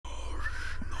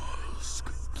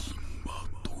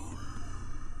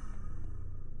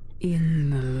In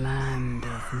the land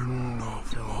of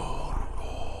Mordor,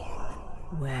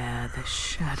 where the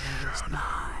shadows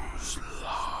lie.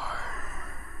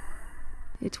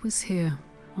 It was here,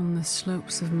 on the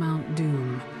slopes of Mount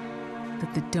Doom,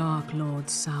 that the Dark Lord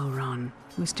Sauron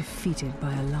was defeated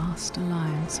by a last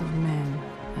alliance of men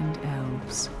and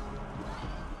elves.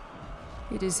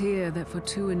 It is here that for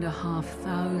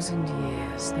 2,500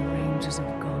 years the Rangers of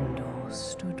Gondor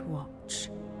stood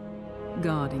watch,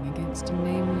 guarding against a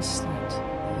nameless threat they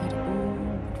had all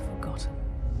but forgotten.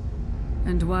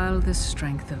 And while the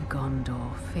strength of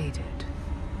Gondor faded,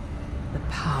 the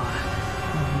power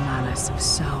and malice of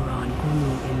Sauron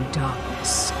grew in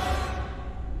darkness.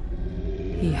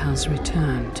 He has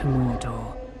returned to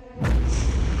Mordor.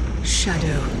 Shadow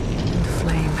and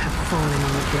flame have fallen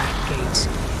on the Black Gate,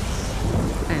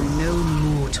 and no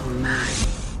mortal man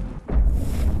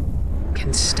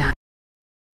can stand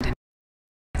in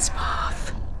its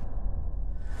path.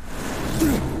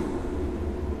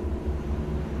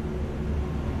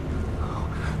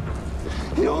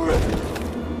 You're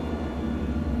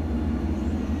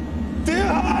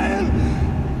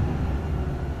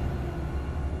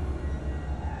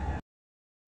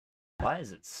Why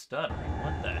is it stuttering?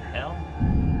 What the hell?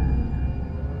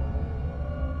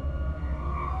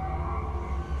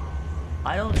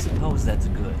 I don't suppose that's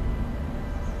good.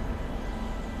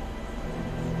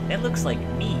 It looks like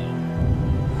me,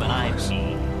 but I'm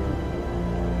me.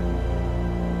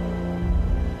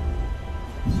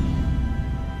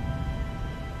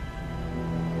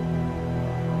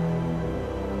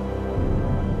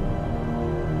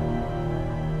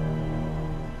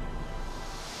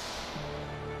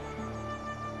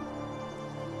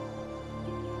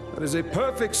 That is a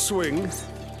perfect swing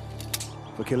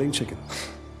for killing chicken.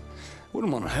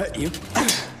 Wouldn't want to hurt you.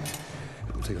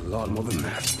 It'll take a lot more than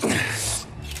that.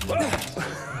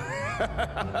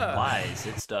 Why is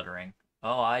it stuttering?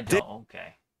 Oh, I don't.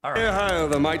 Okay. All right. Hail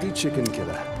the mighty chicken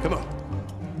killer. Come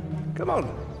on. Come on.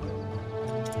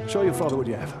 Show your father what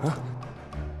you have, huh?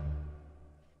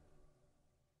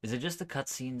 Is it just the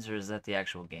cutscenes, or is that the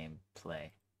actual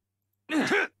gameplay?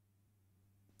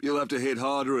 You'll have to hit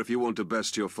harder if you want to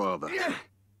best your father.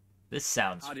 This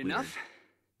sounds Hard weird. enough?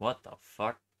 What the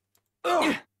fuck?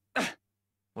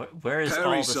 Where is all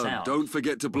Perry, the son, sound? don't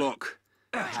forget to block.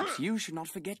 Perhaps you should not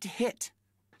forget to hit.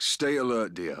 Stay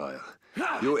alert, dear Hyle.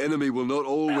 Your enemy will not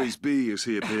always be as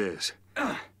he appears.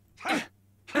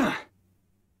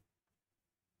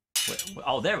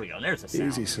 Oh, there we go. There's a sound.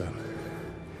 Easy, son.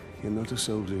 You're not a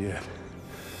soldier yet.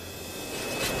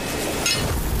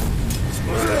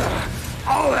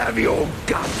 I'll have your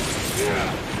guts!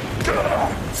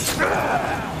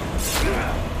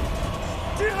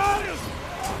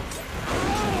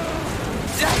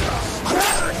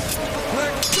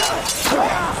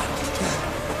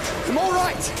 I'm all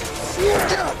right!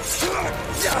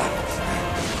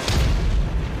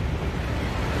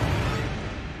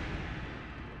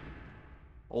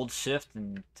 Hold shift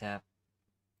and tap.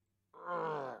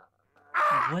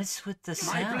 What's with the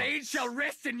sound? My blade shall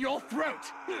rest in your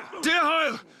throat! Dear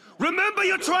Hyle, remember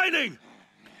your training!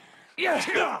 What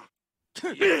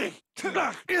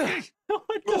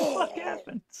the fuck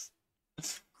happens?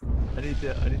 I need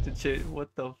to change.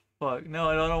 What the fuck? No,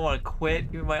 I don't want to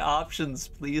quit. Give me my options,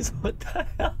 please. What the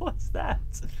hell was that?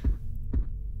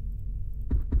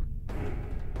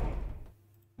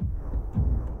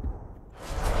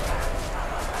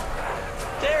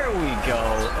 There we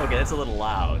go. Okay, that's a little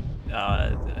loud.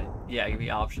 Yeah, give me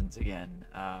options again.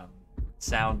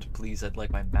 Sound, please. I'd like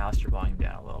my master volume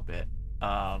down a little bit.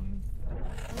 My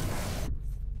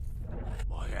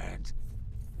hand.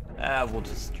 We'll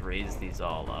just raise these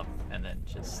all up and then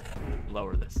just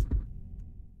lower this.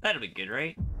 That'll be good,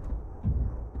 right?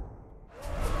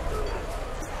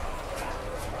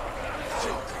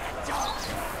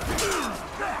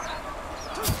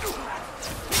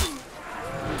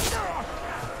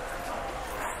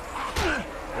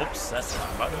 Whoops, that's the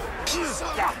wrong button.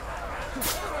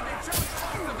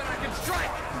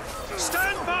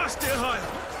 Stand fast, dear Hyle!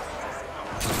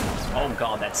 Oh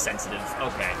god, that's sensitive.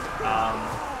 Okay.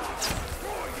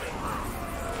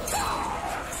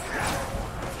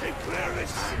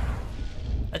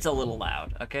 That's a little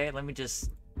loud, okay? Let me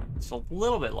just... It's a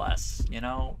little bit less, you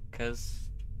know? Because...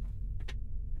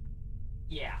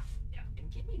 Yeah. And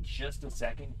give me just a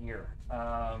second here.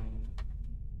 I'm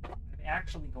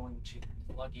actually going to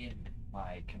plug in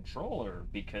my controller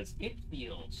because it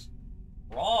feels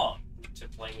wrong to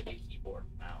play with a keyboard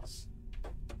and mouse.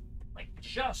 Like,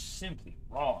 just simply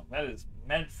wrong. That is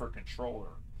meant for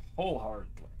controller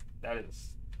wholeheartedly. That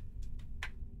is...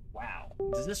 Wow.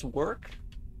 Does this work?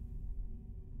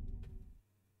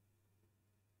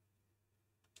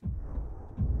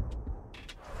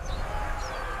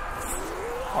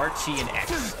 RT and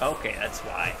X. Okay, that's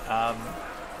why.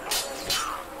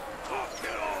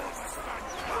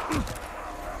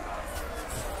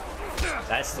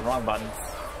 That's the wrong button.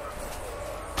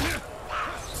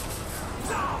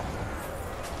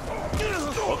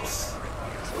 Whoops.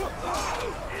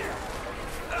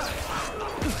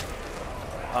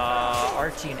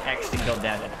 RT and X didn't go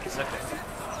down to X. Okay.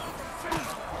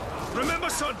 Remember,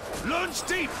 son, lunge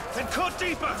deep and cut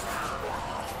deeper.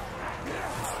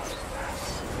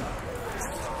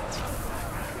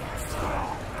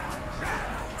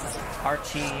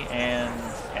 RT and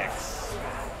X.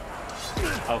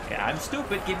 Okay, I'm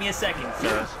stupid. Give me a second,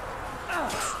 sir.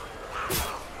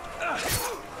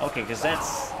 Okay, because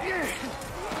that's...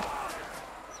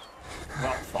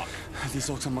 Well, fuck. These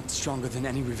orcs are much stronger than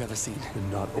any we've ever seen.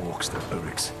 They're not orcs, they're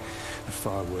Uryks. They're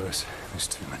far worse. There's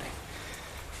too many.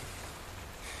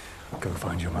 Go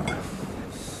find your mother.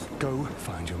 Go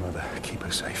find your mother. Keep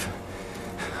her safe.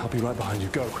 I'll be right behind you.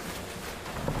 Go.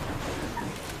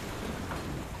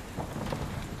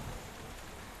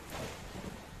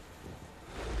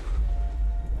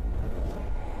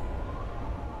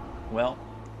 Well,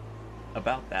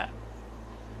 about that.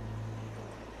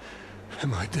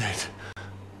 Am I dead?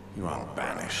 You are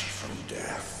banished from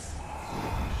death.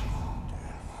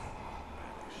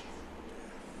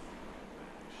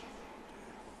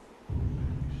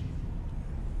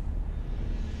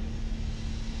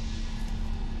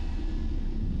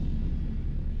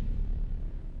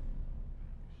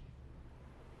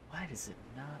 Why does it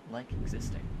not like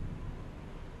existing?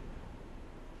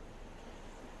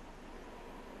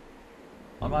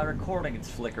 On my recording, it's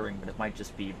flickering, but it might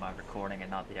just be my recording and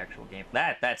not the actual game.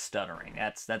 That's stuttering.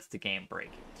 That's the game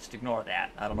break. Just ignore that.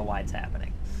 I don't know why it's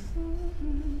happening.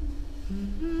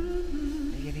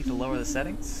 Maybe I need to lower the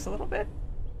settings a little bit,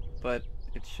 but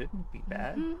it shouldn't be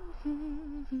bad.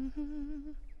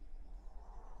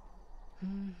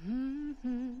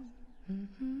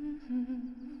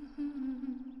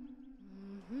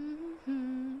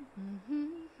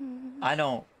 I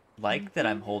don't like that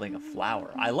I'm holding a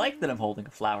flower. I like that I'm holding a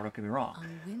flower, don't get me wrong.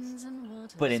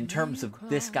 But in terms of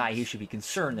this guy, he should be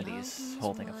concerned that he's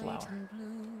holding a flower.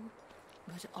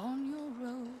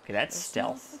 Okay, that's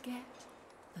stealth.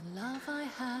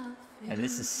 And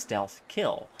this is stealth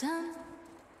kill.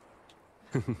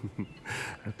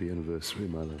 Happy anniversary,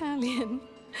 my love. Alien,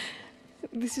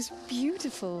 this is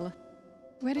beautiful.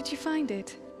 Where did you find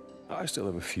it? I still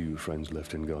have a few friends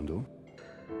left in Gondor.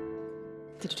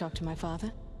 Did you talk to my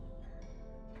father?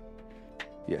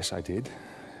 Yes, I did.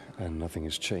 And nothing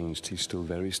has changed. He's still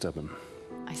very stubborn.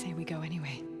 I say we go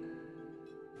anyway.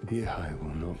 Dear High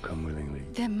will not come willingly.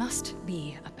 There must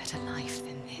be a better life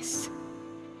than this.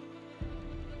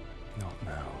 Not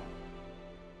now.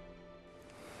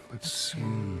 But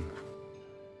soon.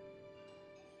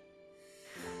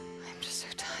 I'm just so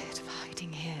tired of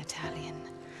hiding here, Talion.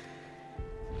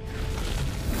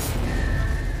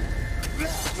 Shh.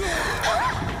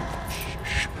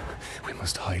 We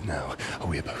must hide now, or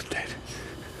we are both dead.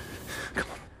 Come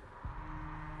on.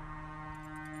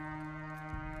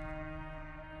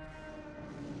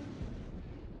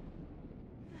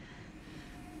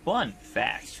 Fun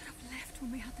fact. Should have left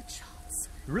when we had the chance.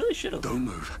 Really should have. Don't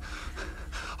move.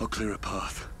 I'll clear a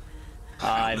path.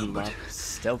 I love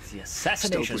stealthy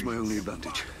assassination. Stealth is my only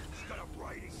advantage.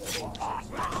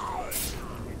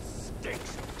 Dead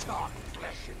talk.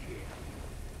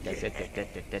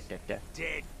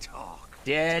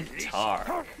 Dead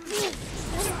talk.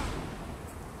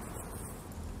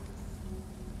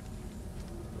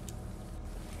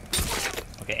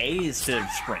 Okay, A is to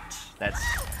sprint. That's...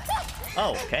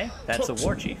 Oh, okay. That's a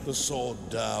war chief. The sword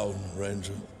down,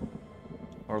 Ranger.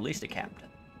 Or at least a captain.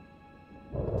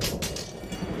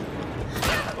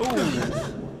 Ooh.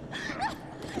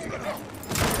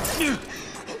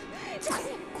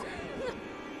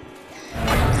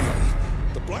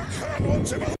 The Black Hand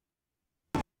wants him.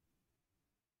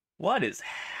 What is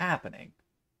happening?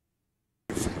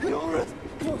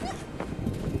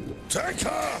 Take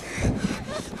her!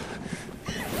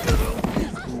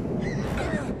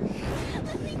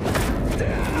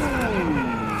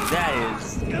 That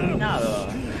is not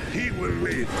a... He will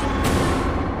live.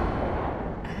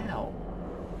 Ow.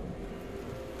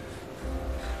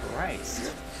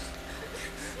 Christ.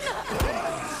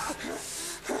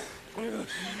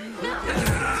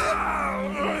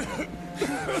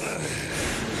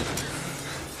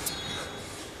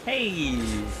 Hey!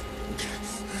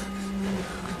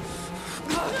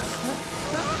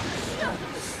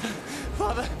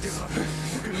 Father!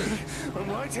 I'm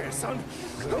right here, son.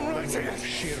 I'm right here.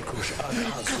 Shirkush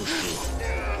Adhazushu.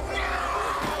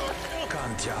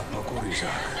 Kantya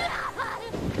Pakurisak.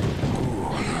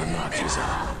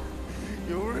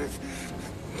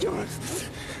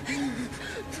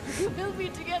 We'll be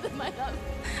together, my love.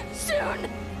 Soon.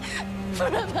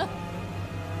 Forever.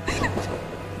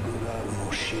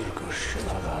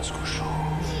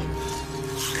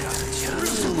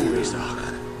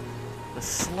 The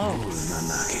slow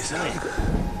slip.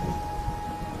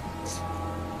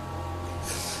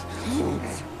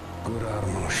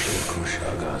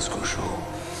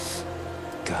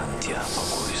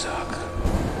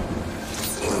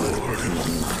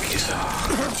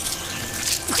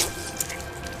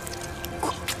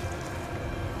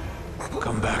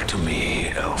 Come back to me,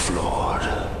 Elf Lord.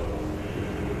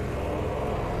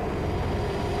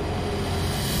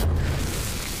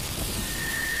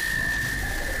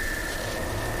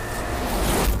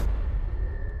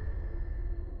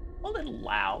 A little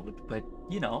loud, but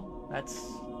you know, that's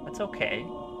okay.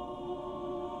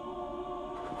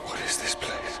 What is this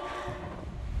place?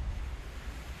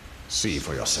 See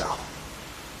for yourself.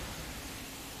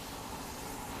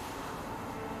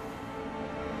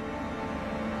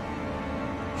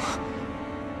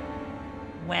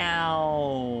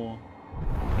 Wow.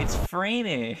 It's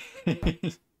framing.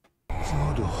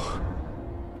 Mordor.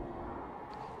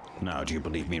 Now do you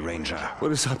believe me, Ranger?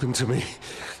 What has happened to me?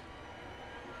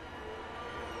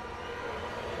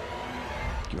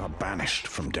 You are banished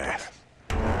from death.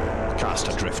 Cast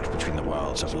adrift between the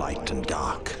worlds of light and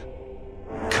dark.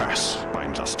 Curse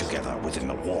binds us together within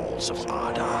the walls of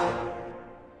Ardar.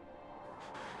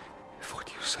 If what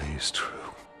you say is true,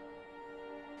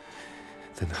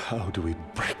 then how do we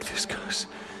break this curse?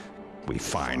 We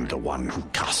find the one who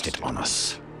cast it on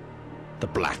us. The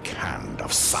Black Hand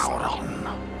of Sauron.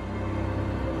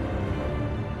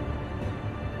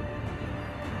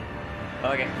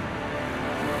 Okay.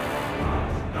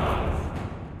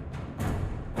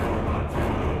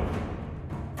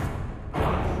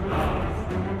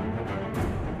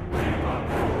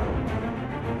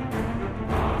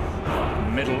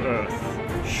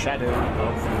 Middle-earth, Shadow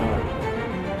of Mordor.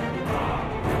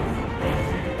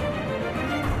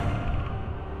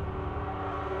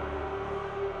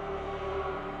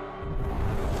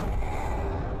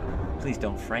 Please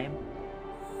don't frame.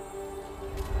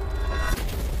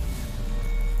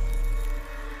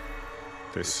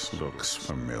 This looks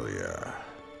familiar.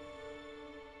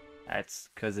 That's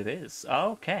because it is.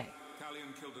 Okay.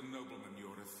 Talion killed a nobleman,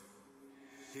 Yorith.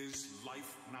 His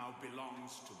life now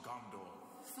belongs to Gondor.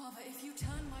 Father, if you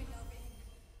turn my love in...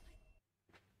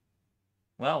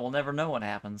 Well, we'll never know what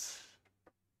happens.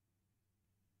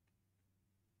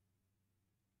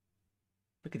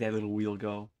 Look at that little wheel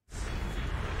go.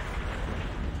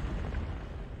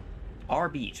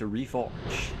 RB to reforge.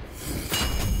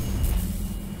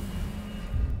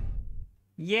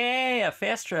 Yeah,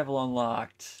 fast travel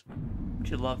unlocked. Would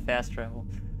you love fast travel?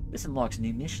 This unlocks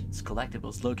new missions,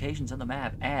 collectibles, locations on the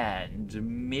map, and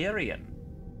Mirian.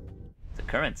 The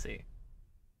currency,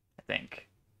 I think.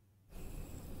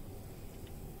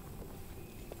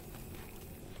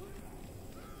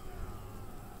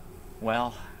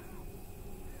 Well,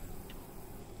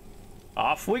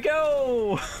 off we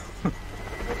go!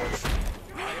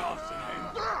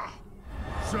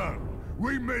 So,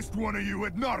 we missed one of you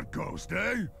at Narcos,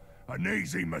 eh? An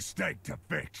easy mistake to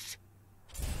fix.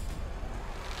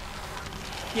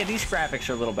 Yeah, these graphics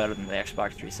are a little better than the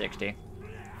Xbox 360.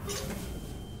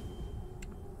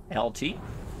 LT?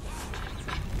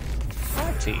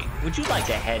 RT, would you like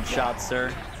a headshot,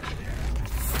 sir?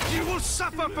 You will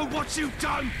suffer for what you've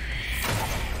done!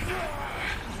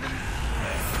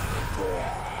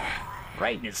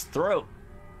 Right in his throat.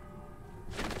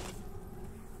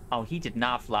 Oh, he did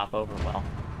not flop over well.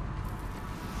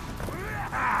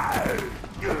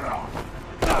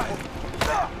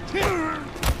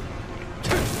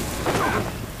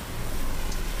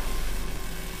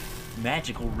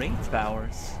 Magical wraith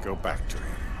powers. Go back to him.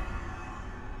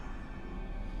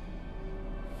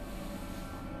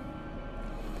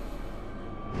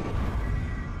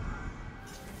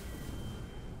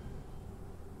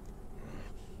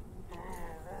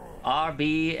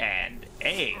 RB and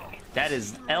A. That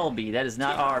is LB. That is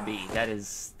not RB. That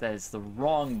is the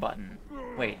wrong button.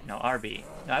 Wait, no, RB.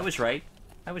 No, I was right.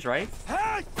 I was right.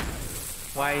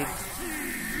 Why?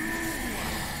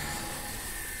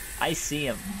 I see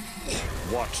him.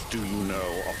 What do you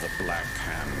know of the Black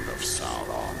Hand of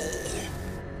Sauron?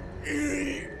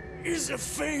 He is a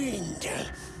fiend.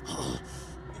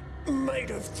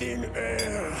 Made of thin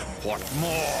air. What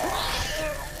more?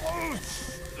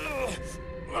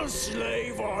 A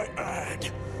slave I had.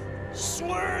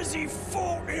 Swears he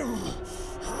fought him.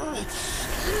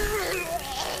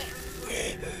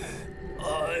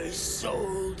 I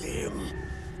sold him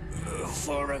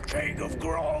For a keg of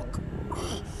grog.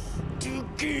 To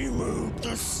Gimu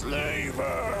the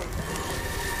slaver.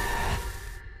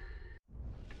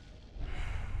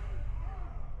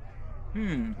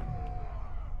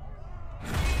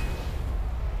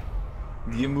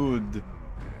 Gimud.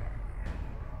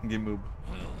 Gimub.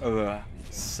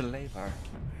 Slaver.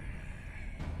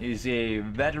 He's a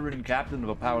veteran captain of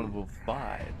a power level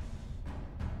 5.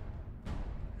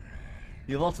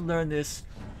 You'll also learn this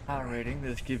power rating.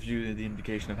 This gives you the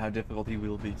indication of how difficult he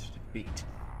will be to defeat.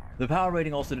 The power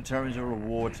rating also determines your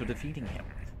rewards for defeating him.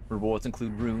 Rewards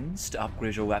include runes to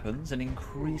upgrade your weapons and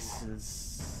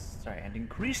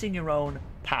increasing your own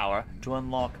power to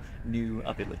unlock new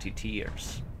ability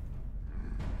tiers.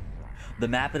 The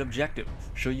map and objective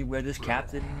show you where this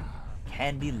captain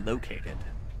can be located.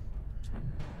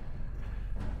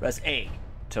 Press A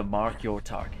to mark your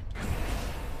target.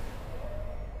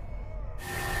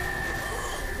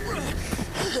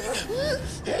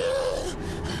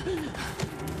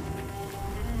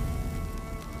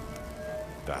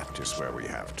 That is where we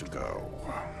have to go.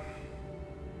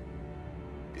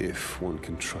 If one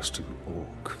can trust an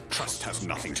orc. Trust has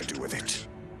nothing to do with it.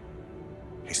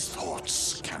 His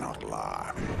thoughts cannot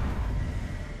lie.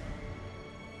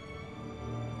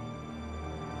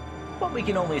 But we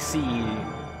can only see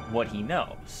what he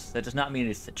knows. That does not mean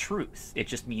it's the truth. It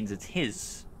just means it's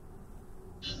his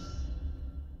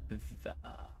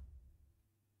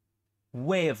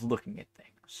way of looking at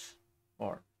things.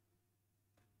 Or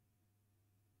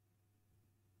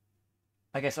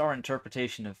I guess our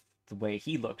interpretation of the way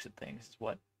he looks at things is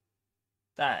what...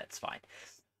 That's fine.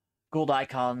 Gold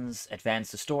icons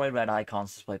advance the story. Red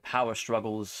icons display power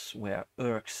struggles where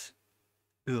Uruks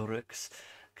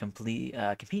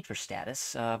compete for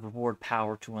status. Reward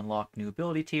power to unlock new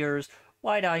ability tiers.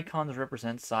 White icons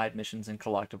represent side missions and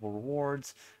collectible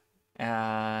rewards.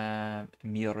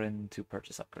 Mirin to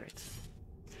purchase upgrades.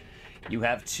 You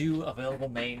have 2 available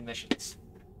main missions.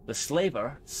 The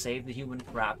Slaver, save the human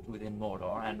trapped within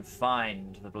Mordor and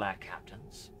find the Black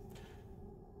Captains.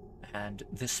 And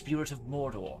the Spirit of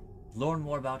Mordor, learn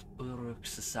more about Uruk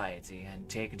society and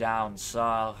take down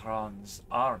Sauron's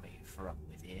army from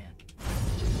within.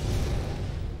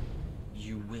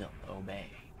 You will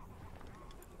obey.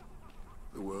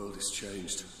 The world has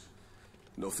changed.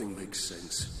 Nothing makes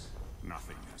sense.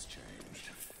 Nothing has changed.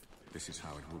 This is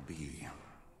how it will be.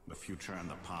 The future and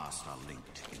the past are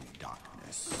linked in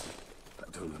darkness. I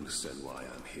don't understand why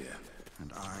I'm here.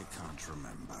 And I can't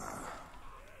remember.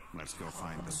 Let's go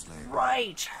find the slave.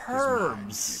 Right,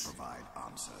 herbs. His mind may provide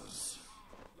answers.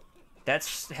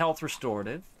 That's health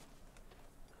restorative.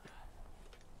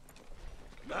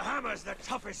 The hammer's the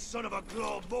toughest son of a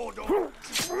glow Mordor.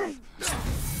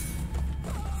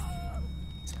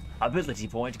 Ability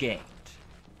point gained.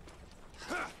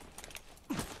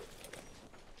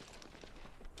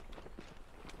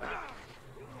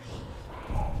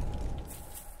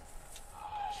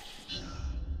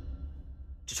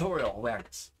 Tutorial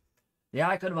awareness. The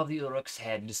icon above the Uruk's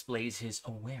head displays his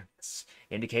awareness.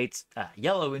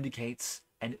 Yellow indicates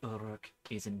an Uruk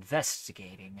is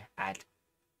investigating at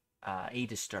a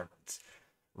disturbance.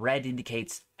 Red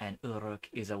indicates an Uruk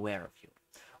is aware of you.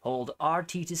 Hold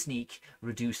RT to sneak,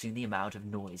 reducing the amount of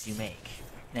noise you make.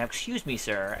 Now, excuse me,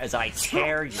 sir, as I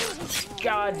tear your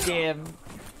goddamn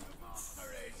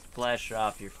flesh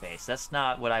off your face. That's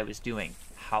not what I was doing.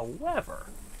 However,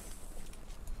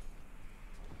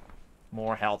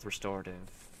 more health restorative.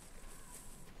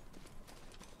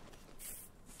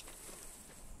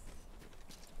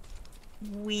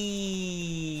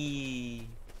 Wee.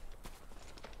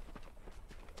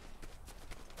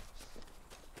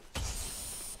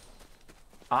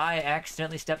 I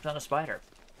accidentally stepped on a spider.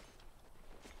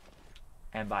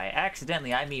 And by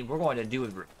accidentally, I mean we're going to do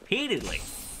it repeatedly.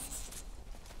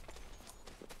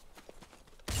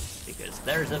 Because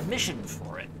there's a mission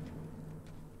for it.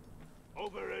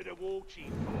 Over at the wall,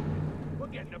 Chief. We're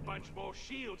getting a bunch more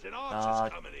shields and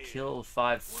archers coming in. Kill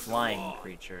 5 flying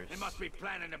creatures. They must be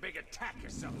planning a big attack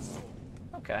of some sort.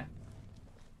 Okay.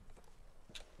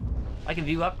 I can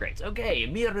view upgrades. Okay,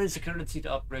 Mira is a currency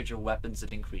to upgrade your weapons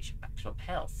and increase your maximum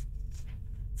health.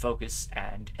 Focus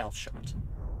and Elf Shot.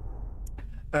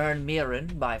 Earn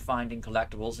Mirin by finding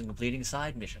collectibles and completing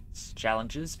side missions,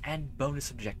 challenges, and bonus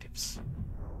objectives.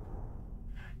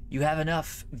 You have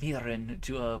enough Mirin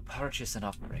to purchase an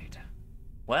upgrade.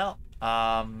 Well,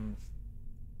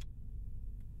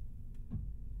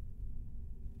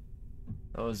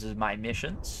 those are my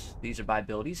missions. These are my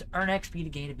abilities. Earn XP to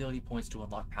gain ability points to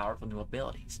unlock powerful new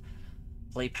abilities.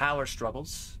 Play power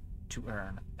struggles to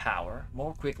earn power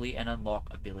more quickly and unlock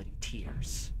ability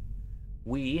tiers.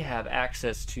 We have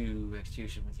access to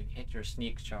execution when you hit your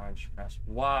sneak charge. Press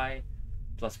Y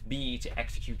plus B to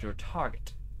execute your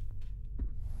target.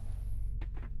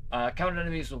 Counted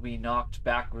enemies will be knocked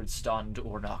backwards, stunned,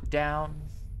 or knocked down.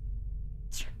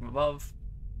 From above.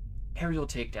 Aerial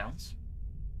takedowns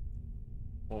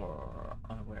or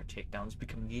unaware takedowns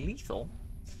become lethal.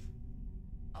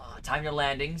 Time your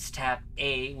landings. Tap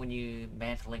A when you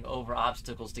mantling over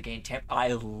obstacles to gain temp.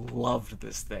 I loved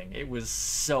this thing. It was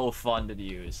so fun to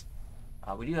use.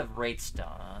 We do have rate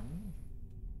stun.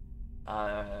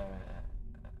 I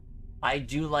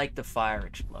do like the fire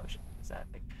explosion. Is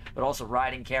that big? But also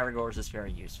riding Caragors is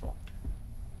very useful.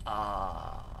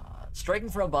 Striking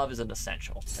from above is an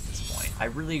essential at this point. I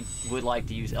really would like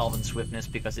to use Elven Swiftness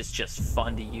because it's just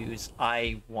fun to use.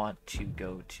 I want to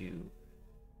go to...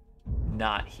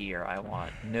 Not here. I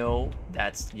want... No,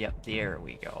 that's... Yep, there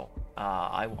we go.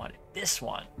 I wanted this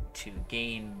one to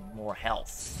gain more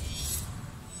health.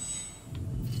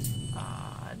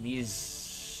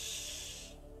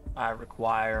 These... I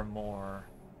require more...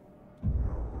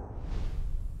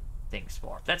 things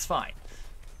for. That's fine.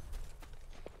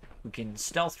 We can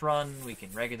stealth run, we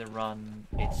can regular run.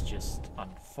 It's just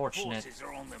unfortunate. Forces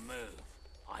are on the move.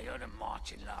 I heard them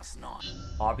marching last night.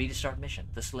 RB to start mission.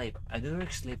 The Slaver. Another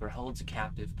slaver holds a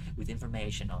captive with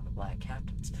information on the Black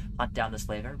Captains. Hunt down the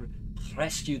slaver,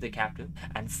 rescue the captive,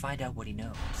 and find out what he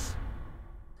knows.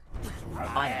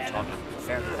 I am talking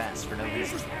fairly fast for no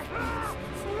reason.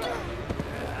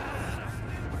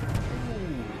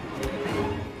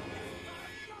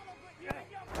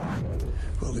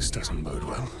 Well, this doesn't bode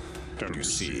well. Don't you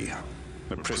see?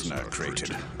 The prisoner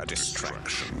created a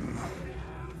distraction.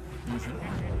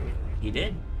 He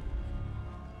did.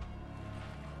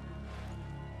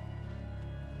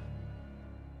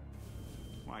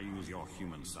 Why use your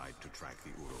human sight to track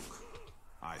the Uruk?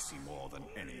 I see more than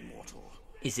any mortal.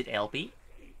 Is it LB?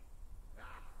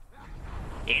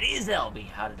 It is LB.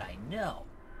 How did I know?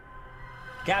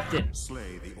 Captain.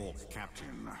 Slay the Orc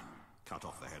captain. Cut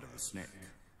off the head of the snake,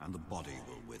 and the body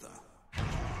will wither.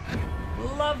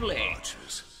 Lovely.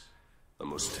 Archers. I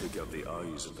must take out the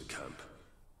eyes of the camp.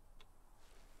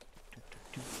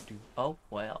 Oh,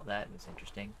 well, that was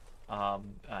interesting. You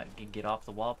can get off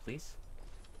the wall, please.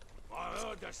 I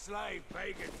heard the slave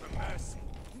begging for mercy,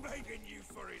 begging you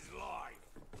for his life.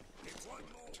 If one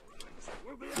more runs,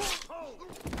 we'll be out cold.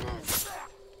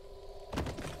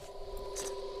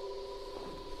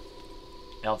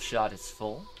 Elf shot is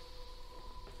full.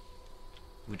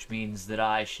 Which means that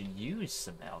I should use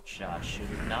some elf shot,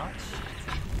 should it not?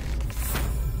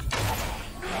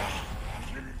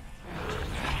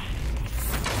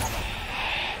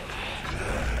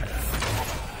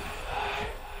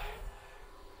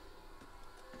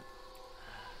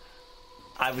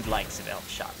 I would like some elf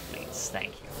shot, please.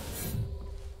 Thank you.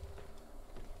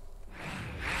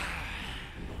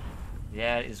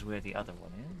 That is where the other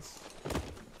one is.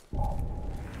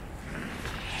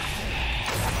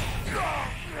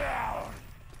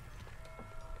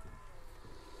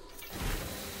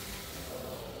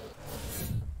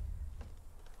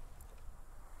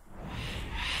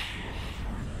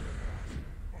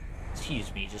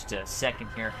 Excuse me, just a second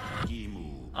here.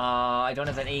 I don't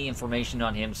have any information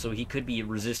on him, so he could be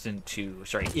resistant to...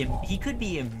 Sorry, he could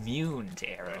be immune to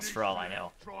arrows, for all I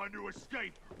know. Trying to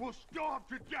escape will starve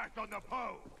to death on the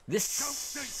pole.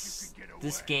 This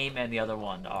game and the other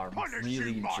one are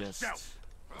really just...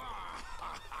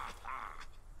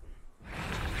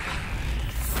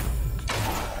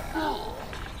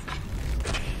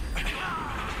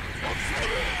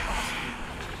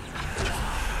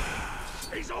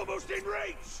 He's almost in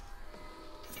reach!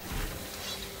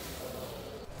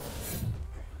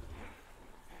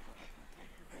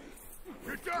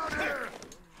 Get down here!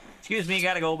 Excuse me,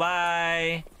 gotta go,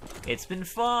 bye! It's been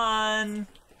fun!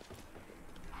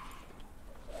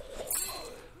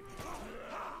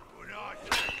 When I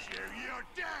catch you, you're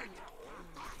dead!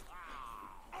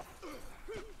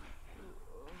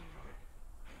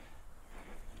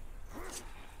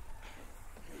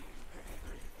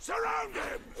 Surround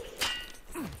him!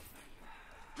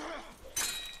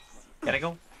 Gotta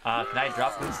go. Can I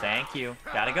drop this? Thank you.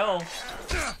 Gotta go.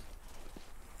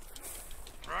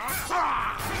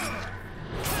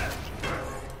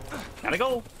 Gotta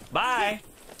go. Bye.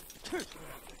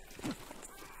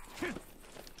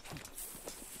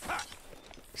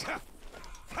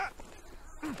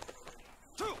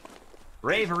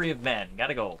 Bravery of men.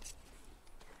 Gotta go.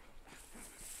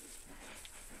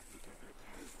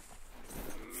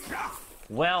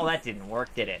 Well, that didn't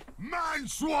work, did it? Man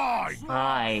swine!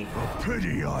 Hi.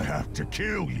 Pity I have to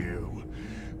kill you.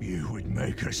 You would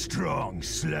make a strong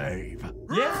slave.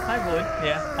 Yeah, I would,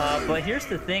 yeah. But here's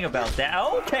the thing about that.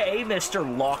 Okay, Mr.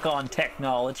 Lock-on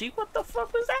Technology. What the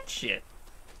fuck was that shit?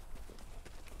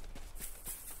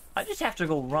 I just have to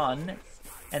go run,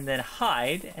 and then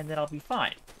hide, and then I'll be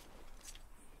fine.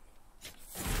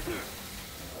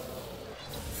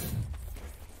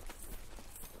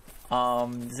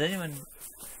 Does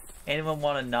anyone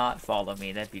want to not follow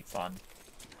me? That'd be fun.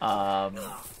 I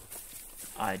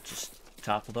just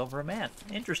toppled over a man.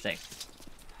 Interesting.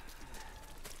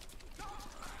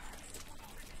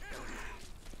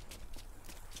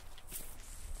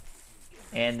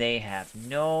 And they have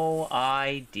no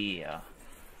idea.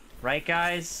 Right,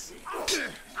 guys?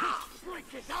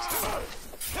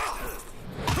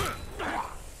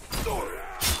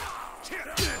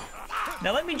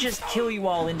 Now let me just kill you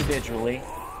all individually.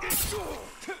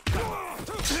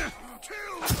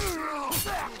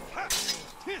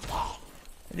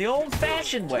 The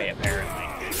old-fashioned way, apparently.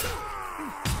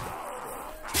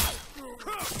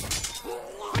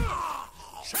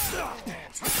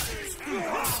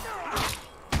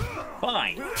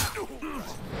 Fine.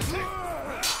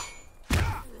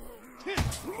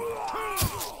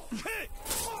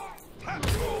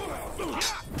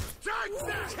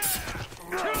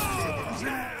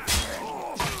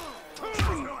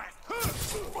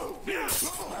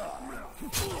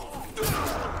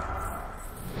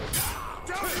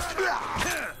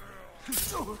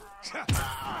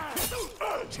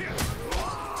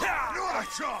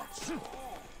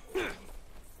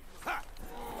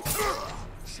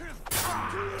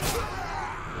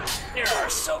 There are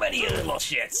so many little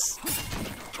shits.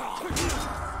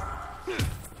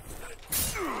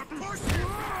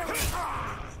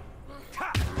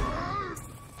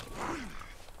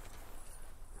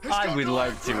 I would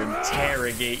like to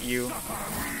interrogate you.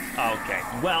 Okay,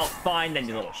 well, fine then,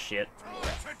 you little shit.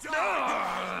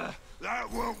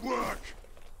 That won't work.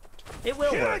 It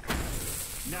will work.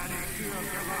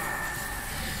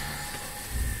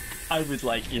 I would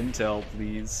like intel,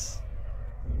 please.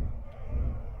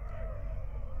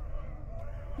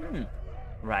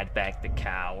 Right back the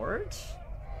coward.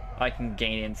 I can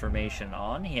gain information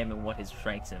on him and what his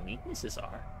strengths and weaknesses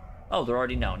are. Oh, they're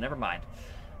already known. Never mind.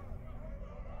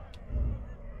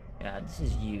 Yeah, this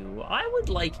is you. I would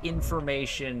like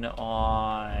information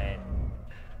on...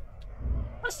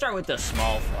 Let's start with the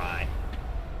small fry.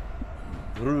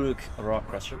 Rook Rock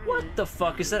Crusher. What the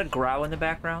fuck? Is that a growl in the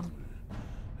background?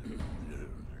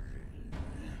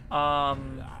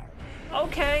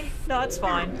 Okay. No, it's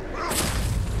fine.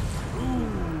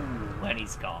 Ooh, and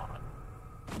he's gone.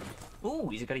 Ooh,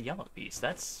 he's got a yellow piece.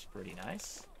 That's pretty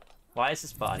nice. Why is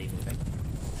his body moving?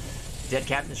 Dead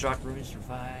Captain's Rock Runes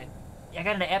provide. Yeah, I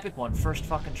got an epic one first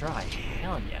fucking try.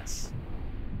 Hell yes.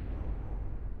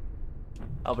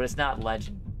 Oh, but it's not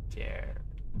legendary.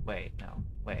 Wait, no.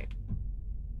 Wait.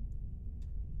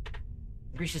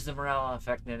 Increases the morale on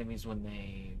affected enemies when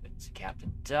they witness a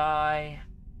captain die.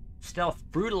 Stealth,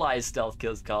 brutalized stealth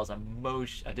kills cause a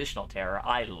additional terror.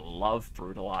 I love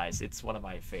brutalized. It's one of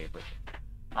my favorite.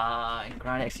 And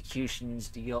grind executions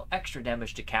deal extra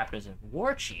damage to captains and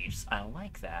war chiefs. I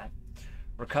like that.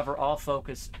 Recover all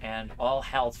focus and all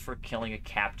health for killing a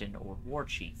captain or war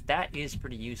chief. That is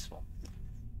pretty useful.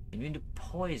 Immune to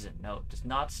poison. No, it does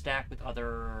not stack with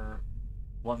other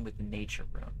one with the nature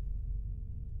rune.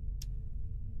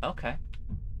 Okay.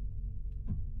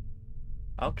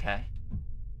 Okay.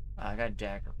 I got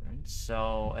dagger runes.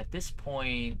 So at this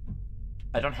point,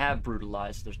 I don't have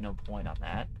brutalized. There's no point on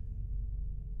that.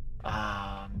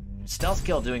 Stealth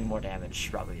kill doing more damage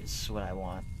probably is what I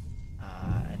want.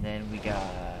 And then we got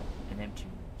an M2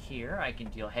 here. I can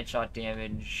deal headshot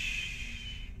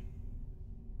damage.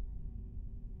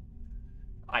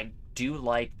 I do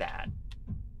like that.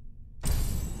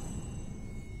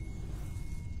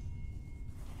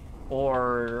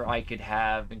 Or I could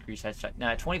have increased headshot.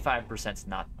 Now, 25% is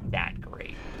not that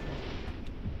great.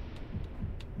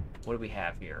 What do we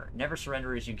have here? Never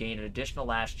surrender as you gain an additional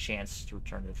last chance to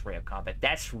return to the fray of combat.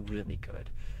 That's really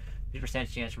good.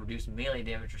 50% chance to reduce melee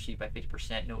damage received by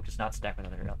 50%. No, it does not stack with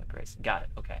other grace. Got it.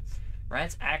 Okay.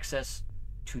 Grants access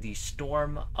to the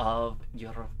Storm of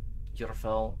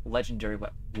Urfel legendary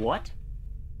weapon. What?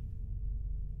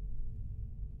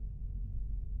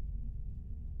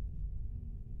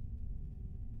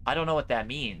 I don't know what that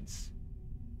means.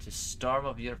 To Storm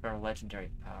of Urfel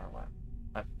legendary power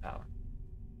weapon power.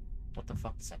 What the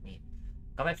fuck does that mean?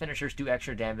 Combat finishers do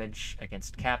extra damage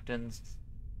against captains.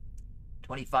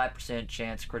 25%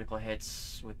 chance critical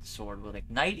hits with the sword will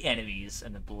ignite enemies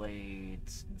and the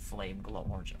blades and flame glow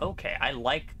orange. Okay, I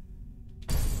like...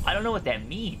 I don't know what that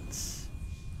means.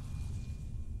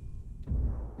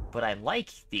 but I like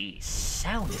the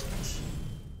sound of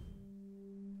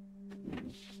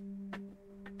it.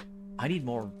 I need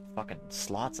more fucking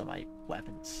slots on my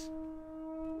weapons.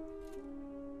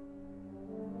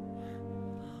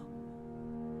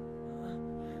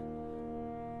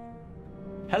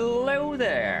 Hello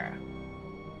there!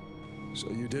 So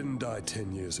you didn't die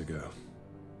 10 years ago.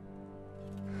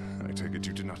 I take it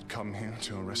you did not come here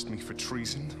to arrest me for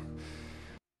treason?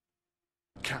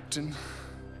 Captain?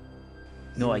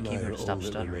 No, I came here to stop all that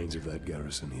stuttering. remains of that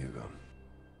garrison here gone.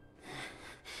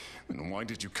 Then why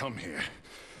did you come here?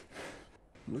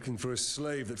 Looking for a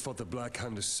slave that fought the Black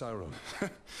Hand of Sauron.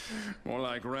 More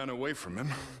like ran away from him.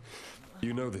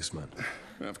 You know this man?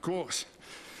 Of course.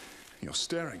 You're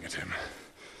staring at him.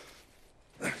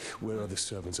 Where are the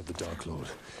servants of the Dark Lord?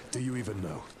 Do you even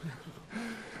know?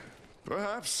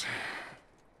 Perhaps.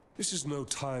 This is no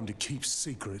time to keep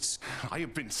secrets. I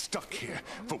have been stuck here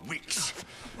for weeks.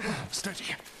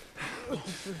 Steady.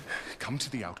 Come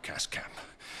to the outcast camp.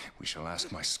 We shall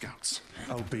ask my scouts.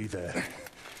 I'll be there.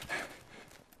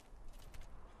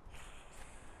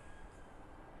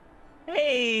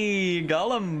 Hey,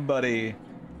 Gollum, buddy.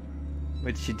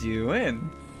 What you doing?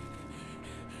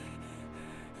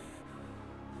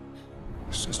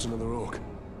 It's just another orc.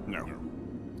 No.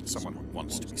 Someone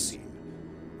wants to be seen.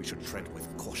 We should tread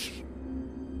with caution.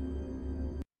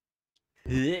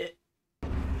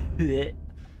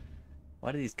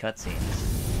 What are these cutscenes?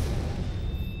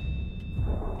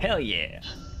 Hell yeah!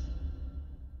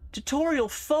 Tutorial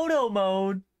photo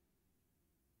mode!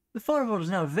 The photo mode is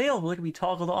now available. It can be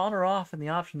toggled on or off in the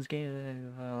options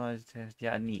game.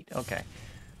 Yeah, neat. Okay.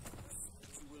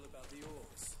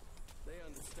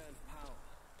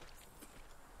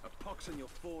 And you're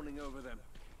fawning over them.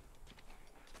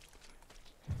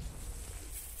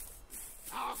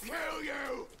 I'll kill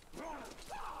you!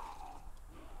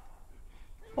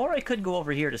 Or I could go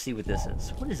over here to see what this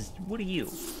is. What is this? What are you?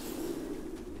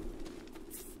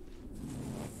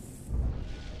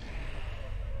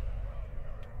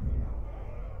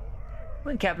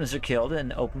 When captains are killed,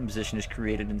 an open position is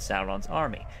created in Sauron's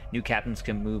army. New captains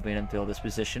can move in and fill this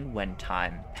position when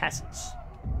time passes.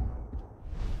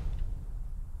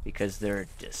 Because they're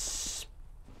disposable.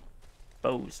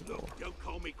 Look, don't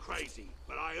call me crazy,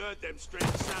 but I heard them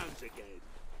strange sounds again.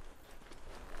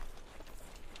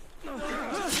 We're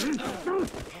gonna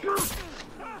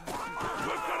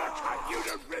cut you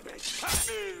to ribbons!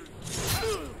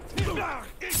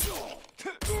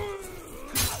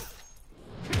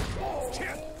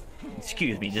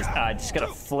 Excuse me, just gotta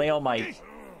flail my...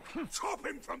 Chop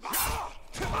him from behind!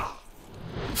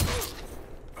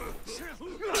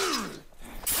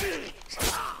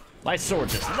 My sword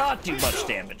does not do much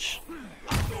damage.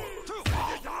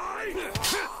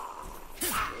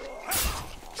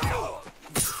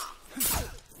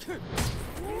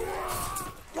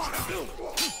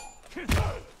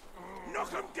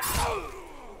 Knock him down!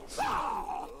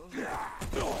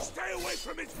 Stay away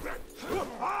from his grip!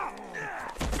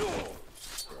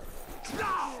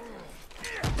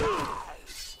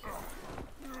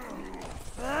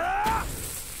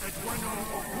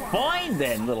 Fine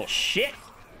then, little shit.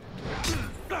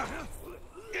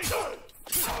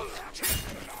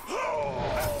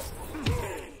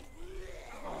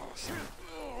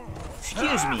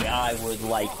 Excuse me, I would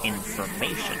like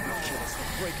information.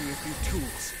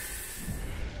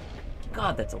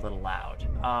 God, that's a little loud.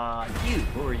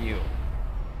 Who are you?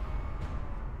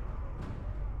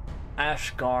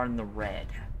 Ashgarn the Red.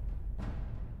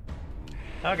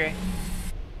 Okay.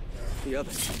 The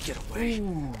others should get away.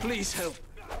 Ooh. Please help.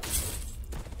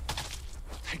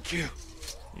 Thank you.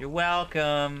 You're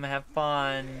welcome. Have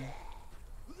fun.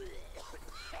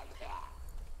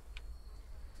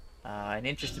 An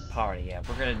interested party. Yeah,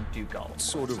 we're gonna do golf. What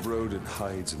sort of rodent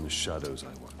hides in the shadows,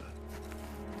 I wonder?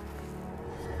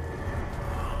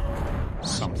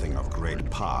 Something of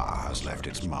great power has left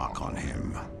its mark on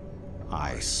him.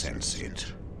 I sense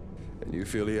it. And you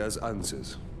feel he has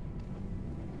answers?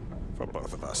 For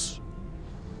both of us.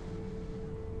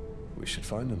 We should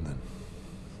find him then.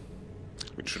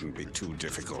 It shouldn't be too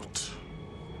difficult.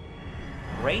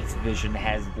 Wraith's vision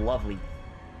has lovely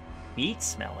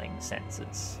meat-smelling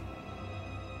senses.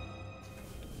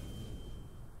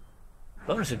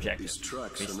 Bonus objective. These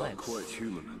tracks are not quite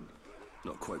human,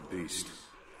 not quite beast.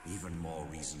 Even more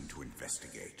reason to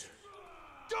investigate.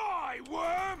 Die,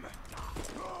 worm!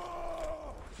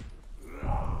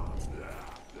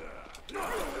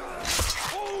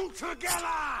 All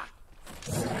together!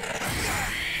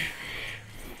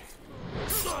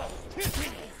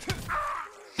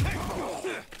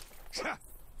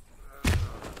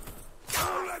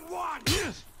 All at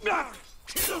once!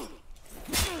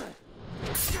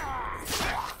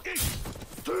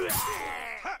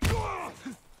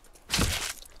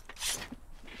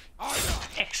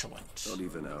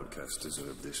 outcasts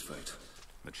deserve this fate.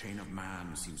 The chain of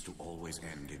man seems to always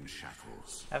end in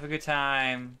shackles. Have a good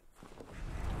time.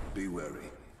 Be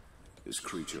wary. This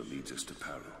creature leads us to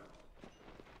peril.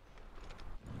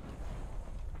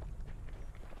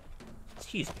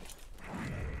 Excuse me.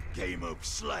 Game of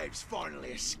slaves finally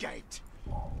escaped.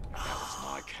 That was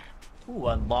my camp. Ooh,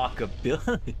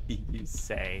 unlockability, you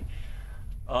say?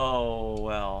 Oh,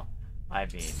 well, I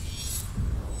mean,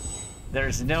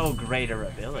 there's no greater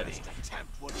ability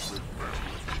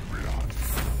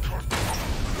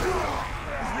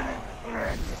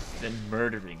than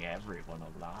murdering everyone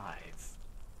alive.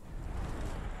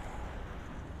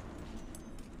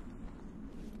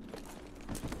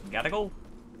 Gotta go.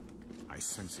 I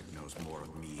sense it knows more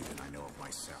of me than I know of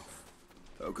myself.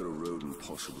 How could a rodent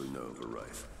possibly know of a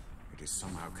wraith? It is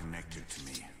somehow connected to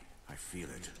me. I feel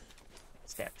it.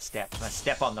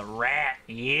 Step on the rat.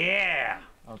 Yeah.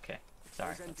 Okay.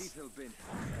 Sorry. Not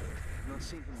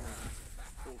seen him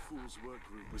now. All Fool's work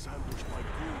group was ambushed by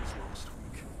ghouls last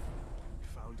week. We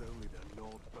found only their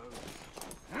gnawed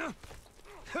bones.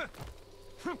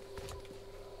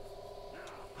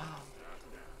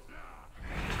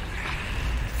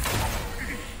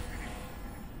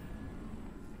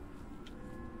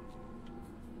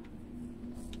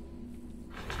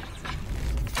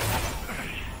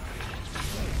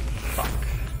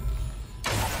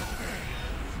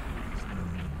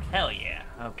 Hell yeah.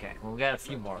 Okay, well, we got a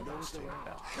few more of those to work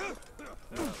out.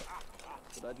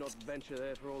 But I'd not venture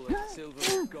there for all the silver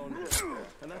and gone.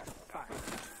 And that's a fact.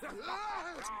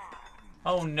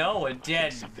 Oh no, a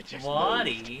dead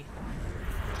body.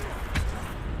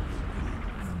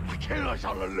 The killer's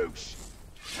on the loose.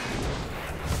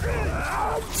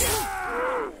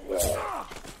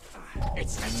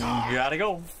 It's the time. You gotta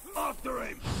go. After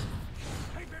him.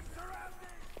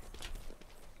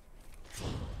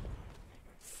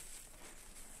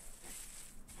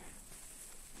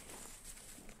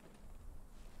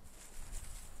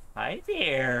 Hi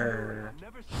there.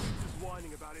 Never ceases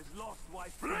whining about his lost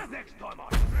wife. Next time I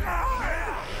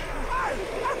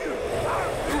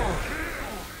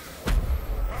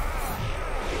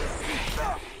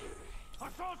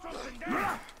saw something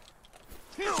there.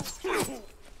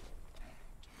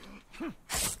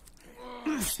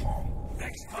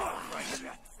 Next time,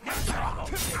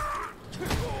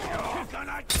 you're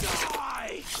gonna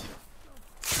die.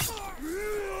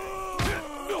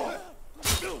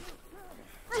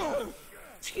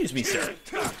 Excuse me, sir.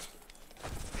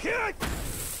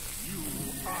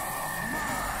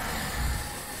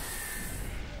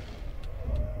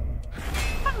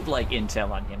 I would like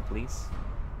intel on him, please.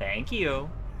 Thank you.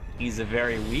 He's a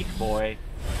very weak boy.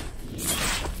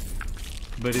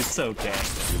 But it's okay.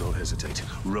 Do not hesitate.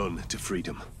 Run to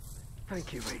freedom.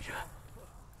 Thank you, Ranger.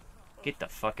 Get the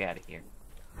fuck out of here.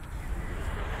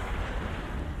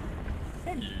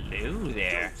 Hello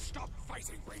there. Stop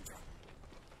fighting, Ranger.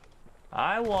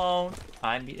 I won't.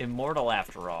 I'm immortal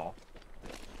after all.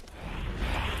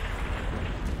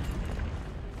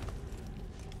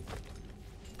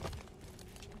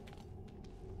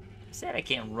 Said I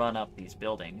can't run up these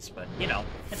buildings, but you know,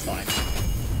 it's fine.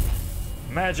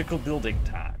 Magical building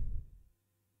time.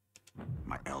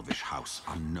 My elvish house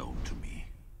unknown to me.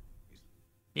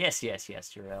 Yes,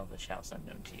 your elvish house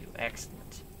unknown to you.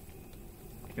 Excellent.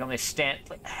 You can only stand.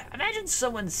 Like, imagine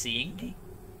someone seeing me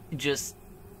just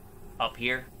up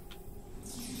here.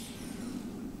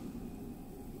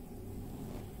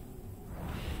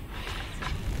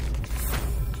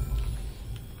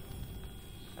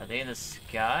 Are they in the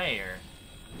sky or?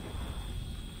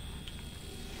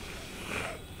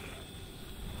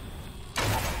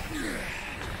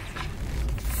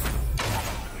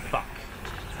 Fuck.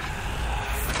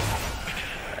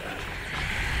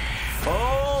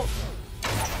 Oh!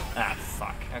 Ah,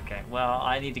 fuck. Okay, well,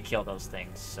 I need to kill those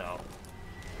things, so.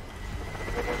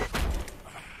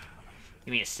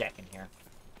 Give me a second here.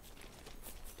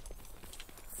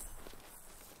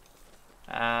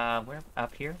 Where?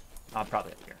 Up here?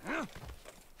 Probably up here.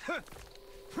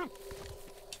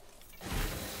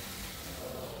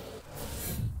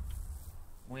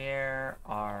 Where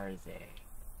are they?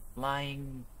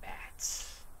 Flying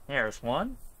bats. There's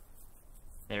one.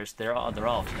 They're all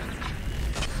here.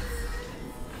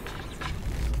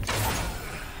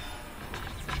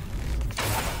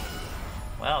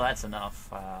 Well, that's enough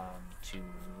to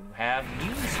have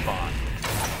you spawn.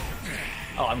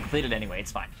 Oh, I'm completed anyway.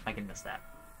 It's fine. I can miss that.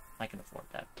 I can afford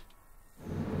that.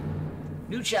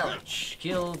 New challenge.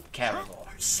 Kill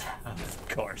carnivores. Of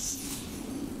course.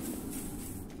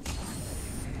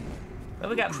 But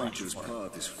we got much Creature's more.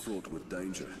 path is fraught with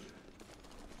danger.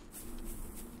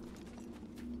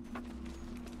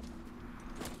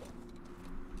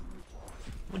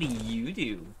 What do you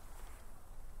do?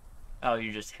 Oh,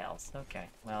 you're just health. Okay,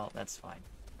 well, that's fine.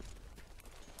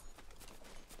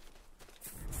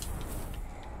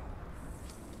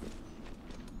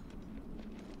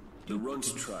 The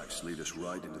run's tracks lead us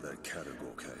right into that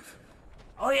Caragor cave.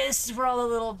 Oh yeah, this is where all the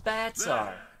little bats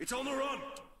are. It's on the run!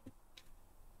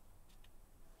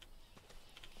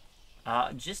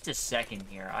 Just a second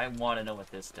here. I want to know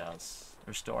what this does.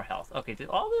 Restore health. Okay, did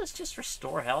all this just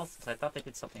restore health? 'Cause I thought they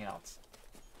did something else.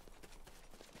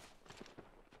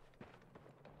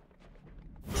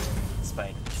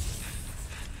 Spider.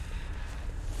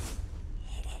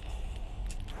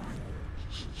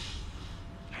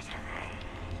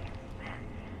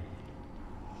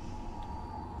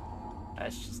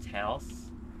 That's just health.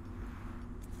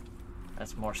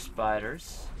 That's more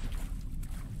spiders.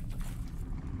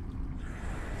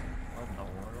 What in the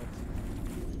world?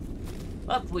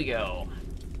 Up we go.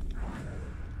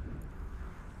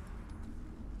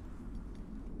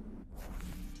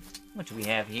 What do we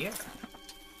have here?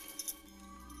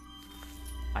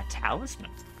 A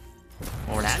talisman.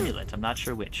 Or an amulet, I'm not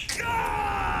sure which.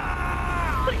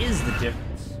 What is the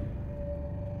difference?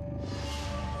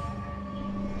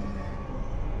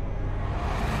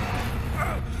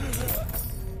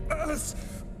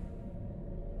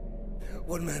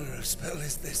 What manner of spell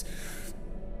is this?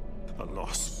 A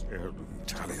lost heirloom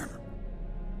talion.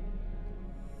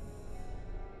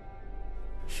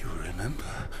 You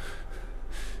remember?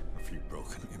 A few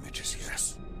broken images,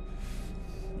 yes.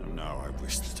 And now I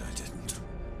wish that I didn't.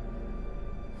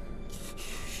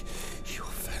 Your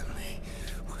family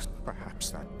was...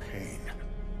 Perhaps that pain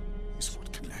is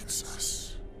what connects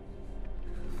us.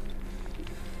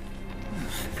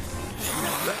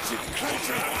 Wretched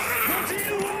creature! What do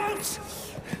you want?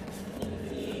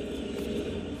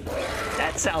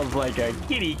 That sounds like a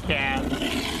kitty cat.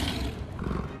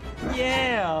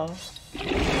 Yeah.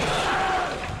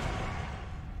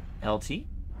 LT?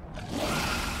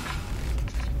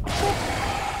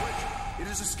 It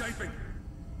is escaping.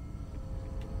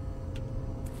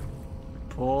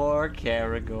 Poor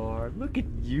Caragor. Look at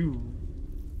you.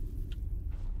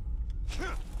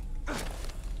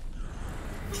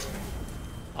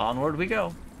 Onward we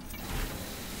go.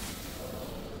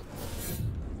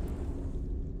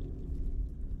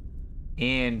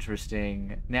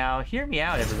 Interesting. Now, hear me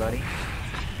out, everybody.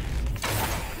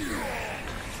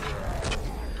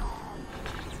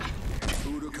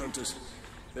 Voodoo hunters.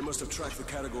 They must have tracked the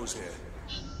Caragors here.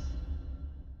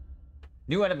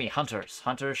 New enemy, hunters.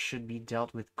 Hunters should be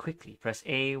dealt with quickly. Press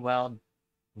A while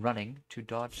running to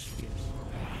dodge spears.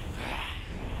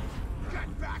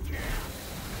 Get back here!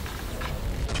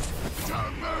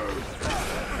 Don't move!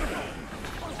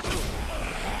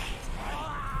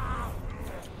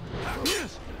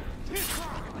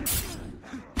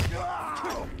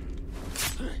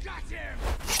 Got him!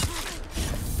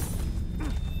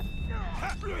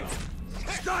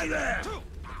 Stay there!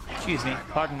 Excuse me,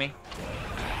 pardon me.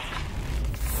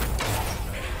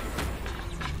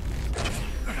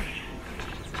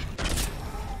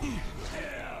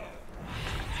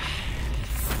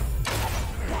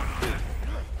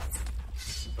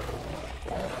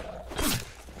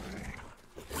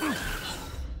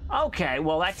 Okay,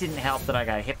 well that didn't help that I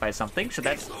got hit by something, so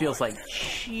that feels like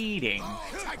cheating.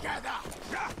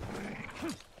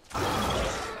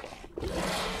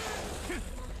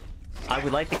 I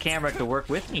would like the camera to work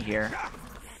with me here.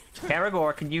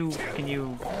 Caragor, can you...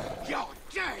 You're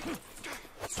dead!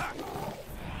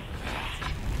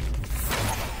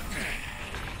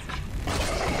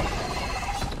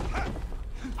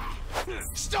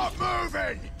 Stop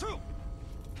moving!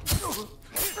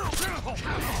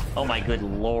 Oh my good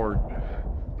lord.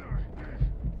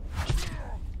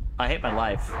 I hate my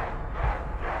life.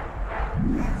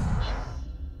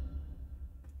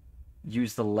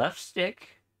 Use the left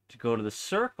stick to go to the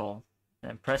circle,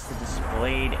 and press the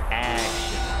displayed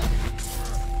action.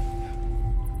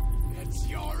 It's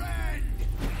your end!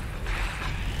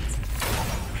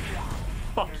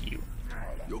 Fuck you.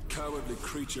 Your cowardly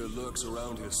creature lurks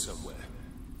around here somewhere.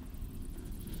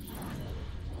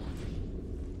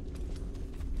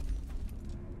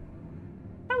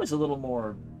 That was a little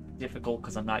more difficult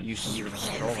because I'm not used to using a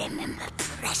controller. Remember,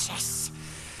 precious.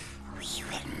 We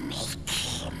will make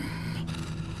him.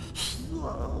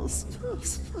 Yes,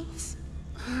 yes, yes.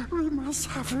 We must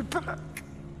have it back.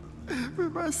 We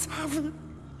must have it.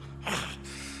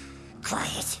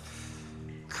 Quiet.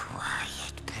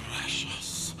 Quiet,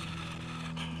 precious.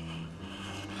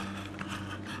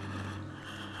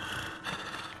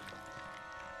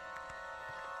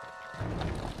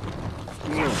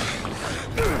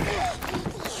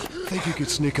 Think you could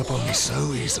sneak up on me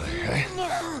so easily, eh?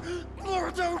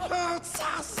 Mordor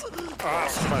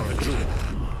Ask about the jewel.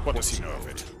 What does he know of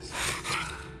it?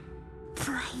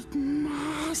 Bright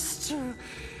Master.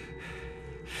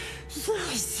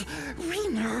 Yes, we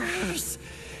nurse.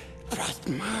 Bright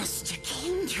Master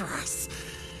came to us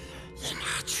in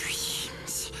our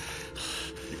dreams.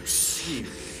 You see me.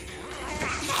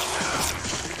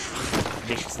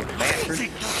 Vicious little bastard.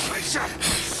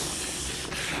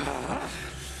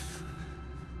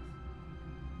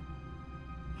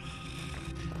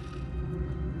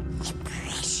 The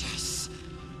precious.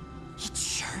 It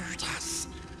showed us.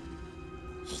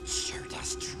 It showed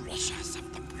us treasures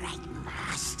of the Bright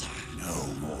Master. No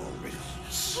more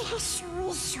riddles. Yes,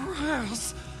 we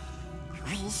swears.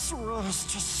 We swears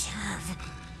to serve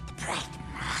the Bright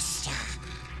Master.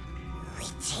 We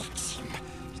takes him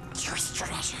to his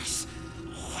treasures.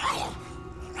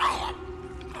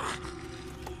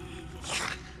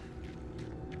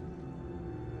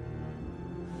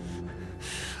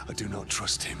 I do not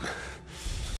trust him.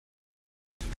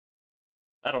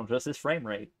 I don't trust his frame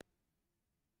rate.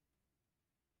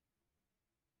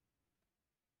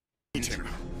 Meet him.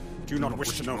 Do you not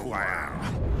wish to know who I am?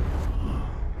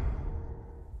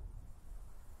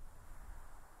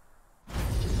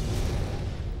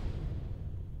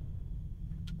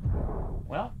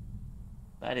 Well,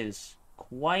 that is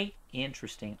quite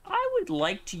interesting. I would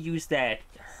like to use that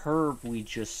herb we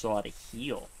just saw to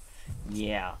heal.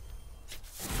 Yeah.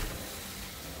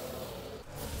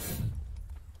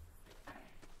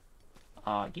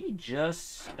 Give me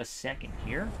just a second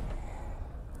here.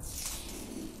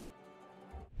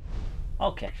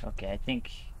 Okay, I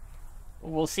think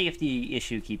we'll see if the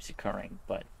issue keeps occurring,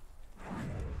 but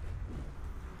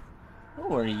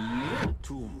who are you?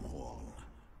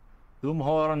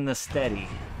 Doomhorn the Steady.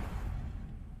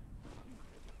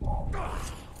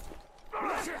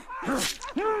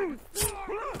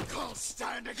 Can't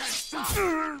stand against us.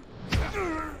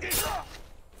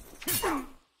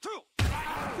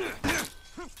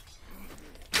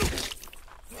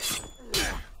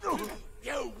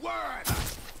 You word!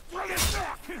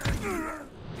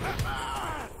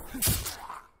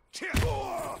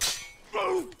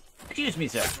 Excuse me,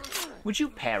 sir. Would you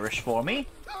perish for me?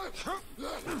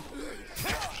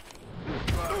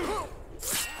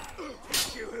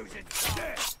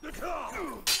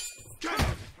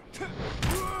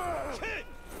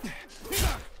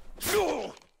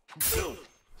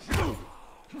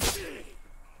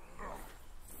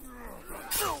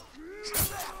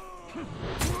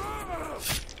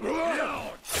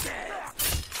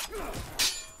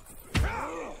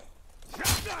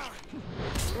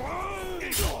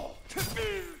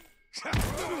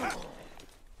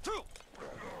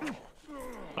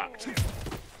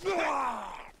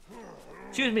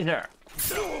 Excuse me, sir.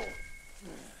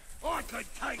 I could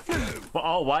take you. Well,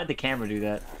 oh, why'd the camera do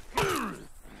that?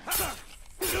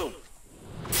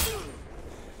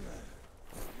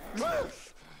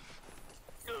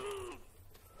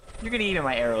 You're gonna eat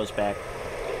my arrows back.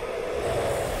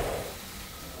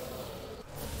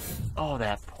 Oh,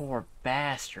 that poor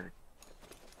bastard.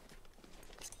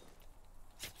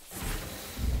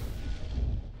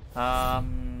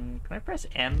 Can I press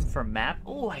M for map?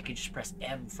 Oh, I could just press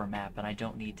M for map, and I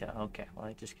don't need to. Okay, well,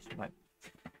 I just use my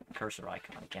cursor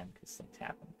icon again because things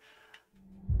happen.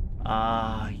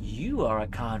 You are a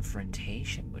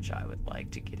confrontation, which I would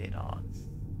like to get in on.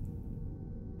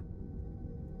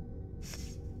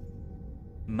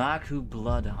 Maku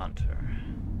Bloodhunter.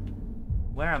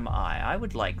 Where am I? I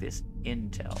would like this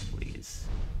intel, please.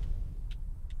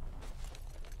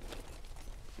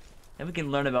 Then we can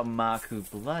learn about Maku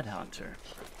Bloodhunter.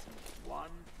 One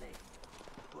thing.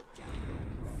 Put down.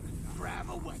 Grab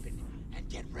a weapon and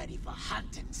get ready for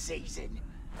hunting season.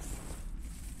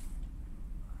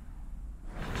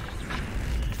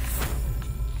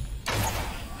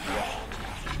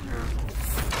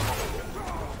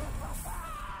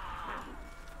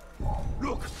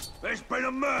 Look, there's been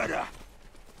a murder.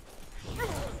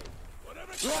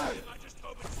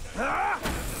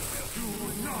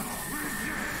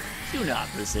 Do not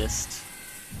resist.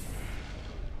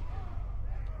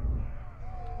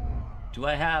 Do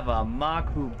I have a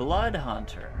Maku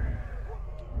Bloodhunter?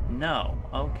 No.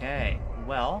 Okay.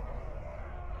 Well,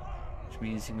 which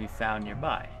means he can be found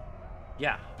nearby.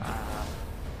 Yeah.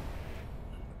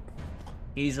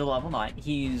 He's a level 9.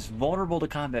 He's vulnerable to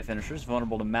combat finishers,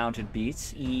 vulnerable to mounted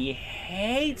beats. He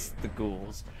hates the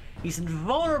ghouls. He's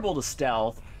invulnerable to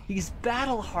stealth. He's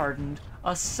battle-hardened,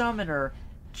 a summoner,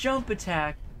 jump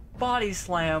attack, body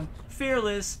slam,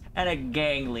 fearless, and a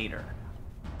gang leader.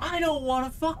 I don't want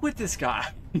to fuck with this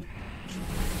guy.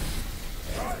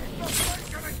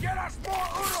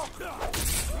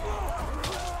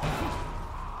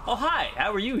 Oh, hi.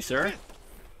 How are you, sir?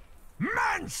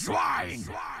 Man swine!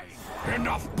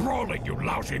 Enough brawling, you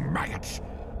lousy maggots!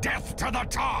 Death to the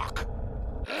talk!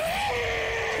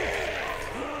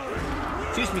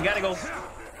 Excuse me, gotta go.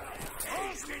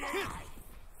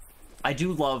 I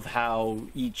do love how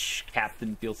each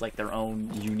captain feels like their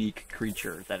own unique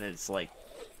creature that is like...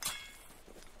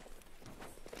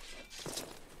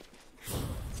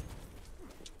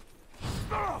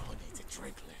 I need to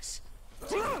drink less.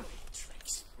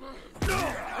 Tricks.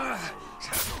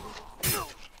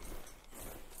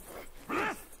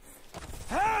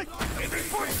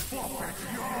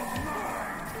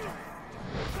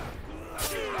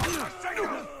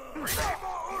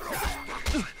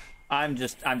 I'm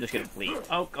just gonna flee.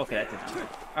 Oh, okay, that didn't work.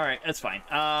 Alright, that's fine.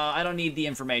 I don't need the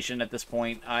information at this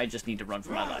point. I just need to run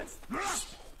for my life.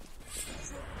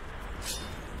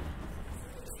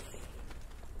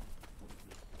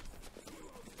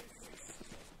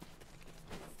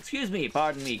 Excuse me,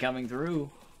 pardon me coming through.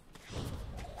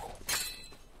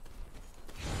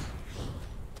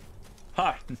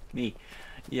 Pardon me.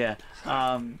 Yeah,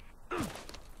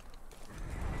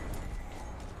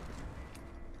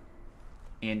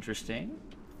 interesting.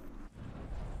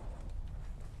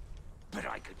 But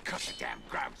I could cut the damn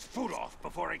ground's foot off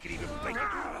before I could even blink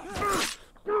it.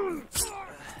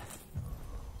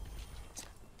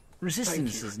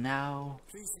 Resistance is now...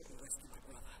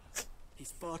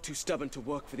 He's far too stubborn to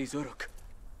work for these Uruk.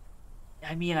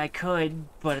 I mean, I could,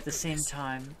 but at the same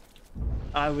time,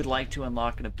 I would like to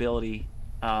unlock an ability.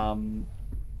 Knock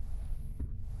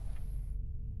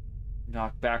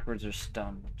backwards or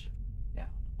stunned. Yeah.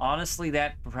 Honestly,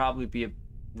 that would probably be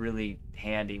really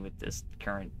handy with this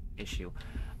current issue.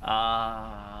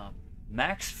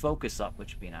 Max focus up,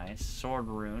 which would be nice. Sword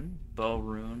rune, bow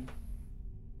rune,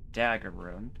 dagger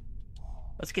rune.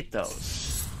 Let's get those.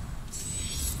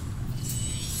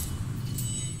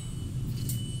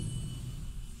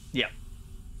 Yep,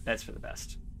 that's for the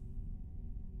best.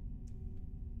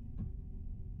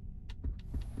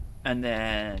 And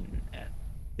then at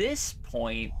this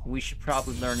point, we should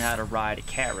probably learn how to ride a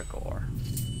Caragor.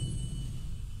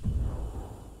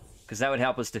 Because that would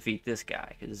help us defeat this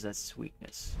guy, because that's his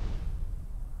weakness.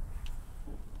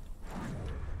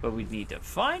 But we'd need to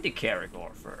find a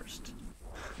Caragor first.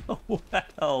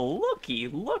 Well, looky,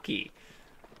 looky.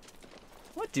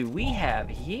 What do we have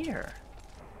here?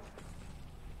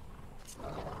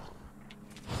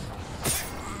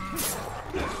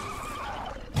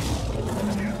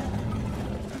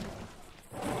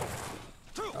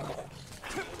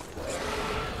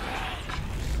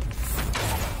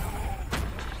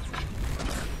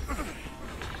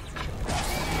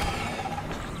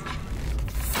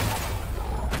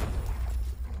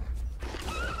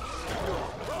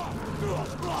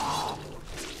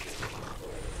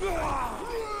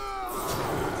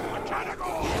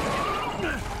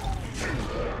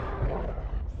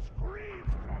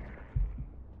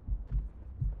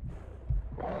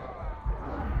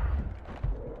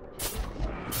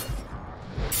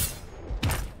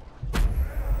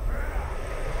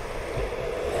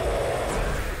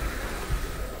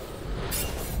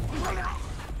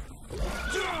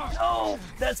 Oh,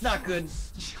 that's not good.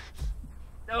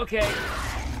 Okay.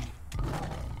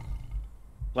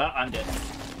 Well, I'm dead.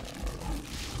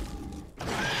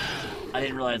 I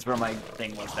didn't realize where my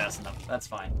thing was fast enough. That's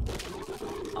fine.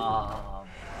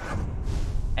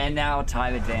 And now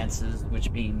time advances, which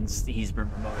means he's been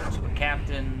promoted to a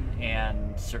captain,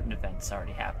 and certain events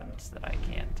already happened that I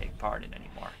can't take part in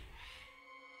anymore.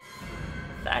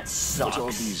 That sucks. What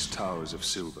are these towers of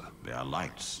silver? They are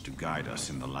lights to guide us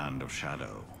in the land of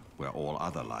shadow, where all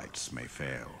other lights may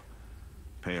fail.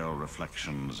 Pale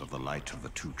reflections of the light of the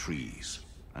two trees,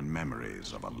 and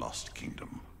memories of a lost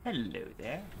kingdom. Hello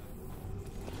there.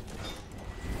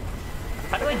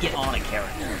 How do I get on a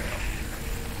character?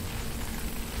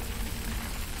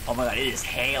 Oh my god, it is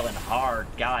hailing hard.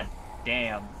 God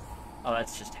damn. Oh,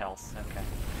 that's just health. Okay.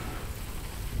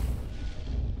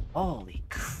 Holy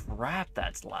crap,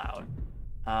 that's loud.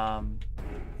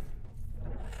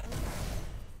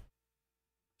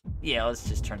 Yeah, let's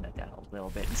just turn that down a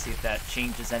little bit and see if that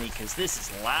changes any, because this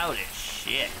is loud as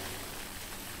shit.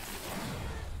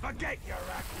 Forget your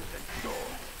axes and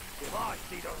swords. If I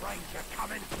see the ranger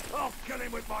coming, I'll kill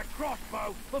him with my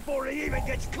crossbow before he even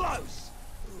gets close.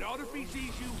 Not if he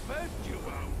sees you first, you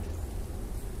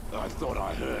won't. I thought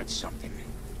I heard something.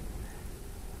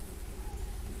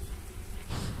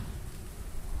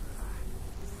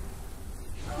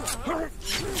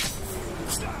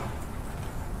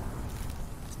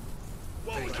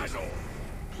 Thank you.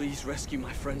 Please rescue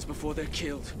my friends before they're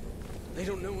killed. They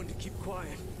don't know when to keep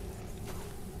quiet.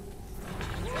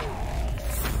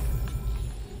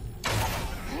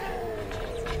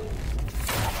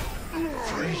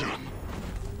 Treason!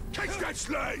 Catch that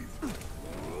slave!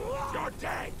 You're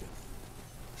dead!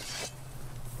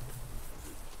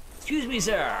 Excuse me,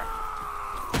 sir.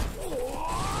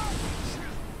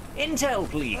 Intel,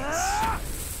 please.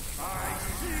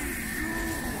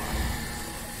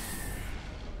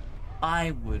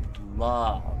 I would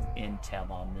love intel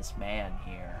on this man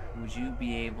here. Would you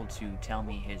be able to tell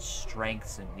me his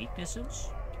strengths and weaknesses?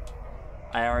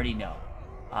 I already know.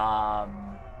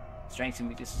 Strengths and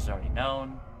weaknesses already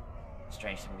known.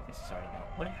 Strengths and weaknesses already known.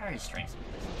 What are his strengths and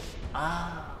weaknesses?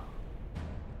 Ah.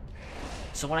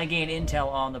 So when I gain intel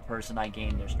on the person, I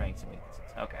gain their strengths and weaknesses.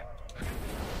 Okay.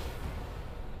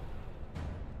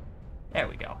 There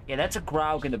we go. Yeah, that's a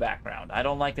Graug in the background. I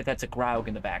don't like that that's a Graug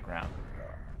in the background.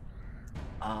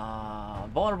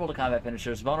 Vulnerable to combat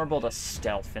finishers, vulnerable to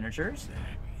stealth finishers.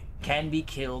 Can be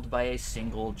killed by a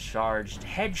single charged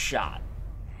headshot.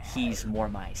 He's more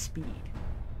my speed.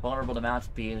 Vulnerable to mount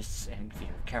speeds and fear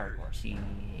carnivores.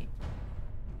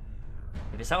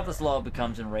 If his health is low,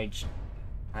 becomes enraged.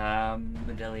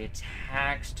 Melee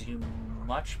attacks do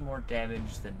much more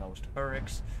damage than most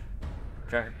Uruks.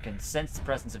 Tracker can sense the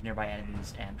presence of nearby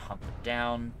enemies and hunt them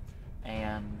down.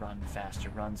 And run faster,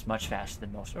 runs much faster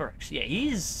than most Uruks. Yeah,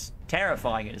 he's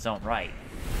terrifying in his own right,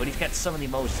 but he's got some of the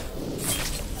most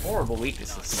horrible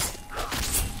weaknesses.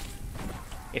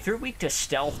 If you're weak to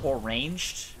stealth or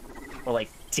ranged, or like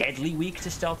deadly weak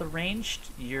to stealth or ranged,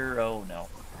 you're, oh no.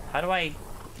 How do I...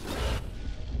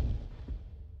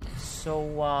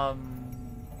 So,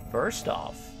 first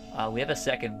off, we have a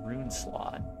second rune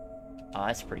slot.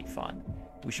 That's pretty fun.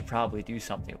 We should probably do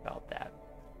something about that.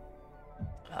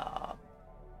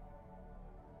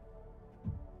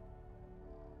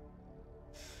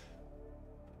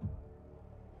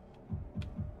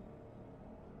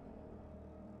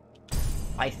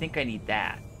 I think I need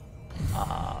that.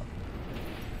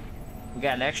 We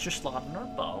got an extra slot in our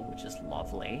bow, which is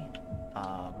lovely.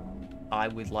 I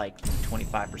would like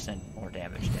 25% more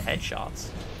damage to headshots,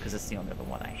 because it's the only other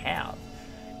one I have.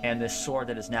 And this sword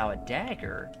that is now a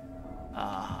dagger,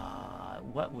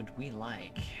 what would we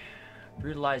like?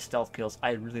 Brutalized stealth kills.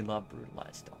 I really love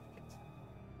brutalized stealth kills.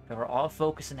 Cover all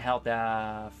focus and health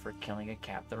for killing a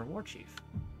captain or war chief.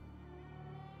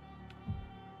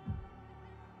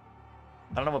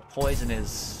 I don't know what poison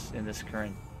is in this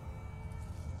current.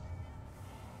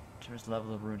 Determines the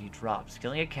level of rune he drops.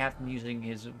 Killing a captain using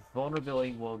his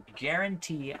vulnerability will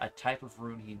guarantee a type of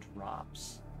rune he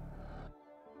drops.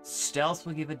 Stealth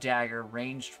will give a dagger,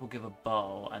 ranged will give a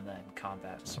bow, and then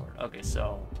combat a sword. Okay,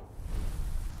 so...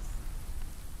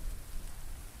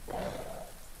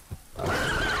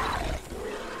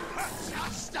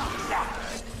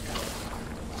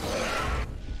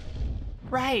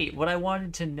 Right, what I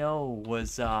wanted to know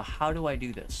was, how do I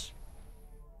do this?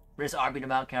 Raise RB to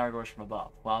mount counterdoors from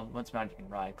above. Well, once mounted, you can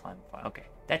ride, climb, and fly. Okay,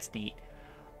 that's neat.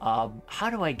 How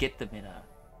do I get them in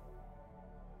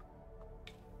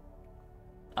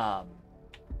a...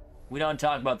 we don't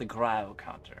talk about the cryo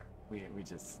counter. We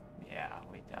just... Yeah,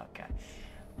 okay.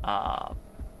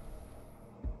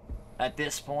 At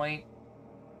this point...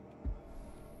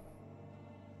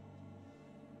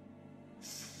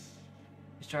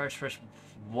 Charge first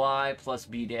Y plus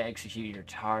B to execute your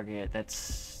target.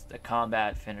 That's the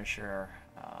combat finisher.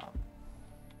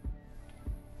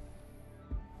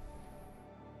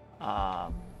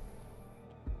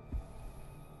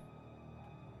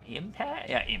 Impact?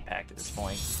 Yeah, impact at this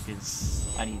point, because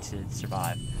I need to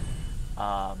survive.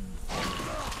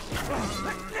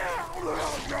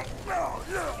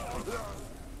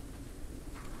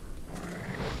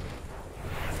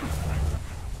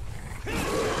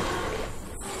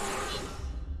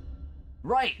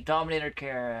 Right, Dominator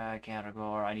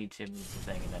category. I need to move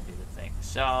the thing and then do the thing.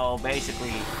 So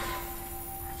basically,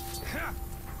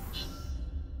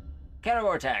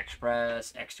 category attacks.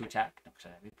 Press X to attack.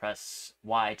 Press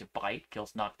Y to bite.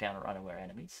 Kills knockdown or unaware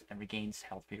enemies and regains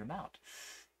health for your mount.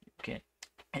 You can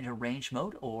enter range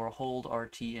mode or hold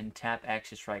RT and tap X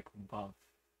to strike above.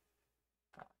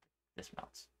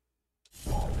 Dismounts.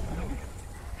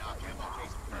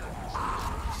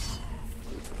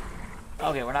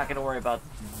 Okay, we're not going to worry about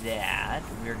that.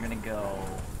 We're going to go...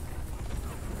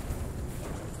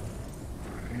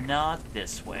 not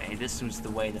this way. This was the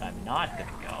way that I'm not going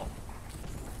to go.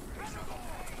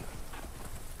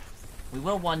 We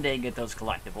will one day get those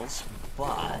collectibles,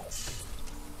 but...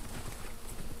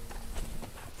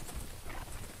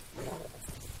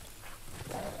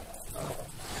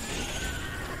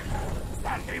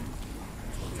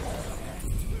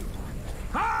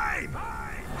 Time!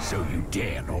 So you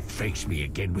dare not face me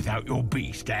again without your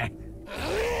beast, eh?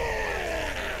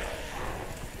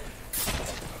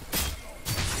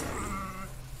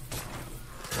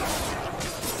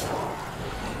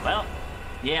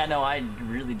 Yeah, no, I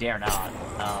really dare not.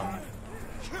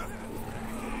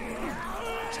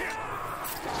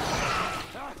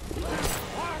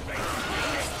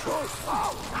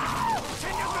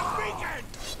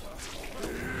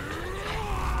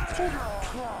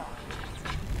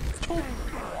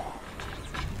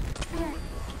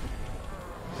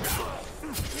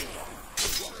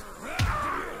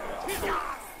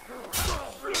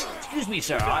 Excuse me,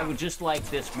 sir. I would just like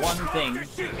this one thing.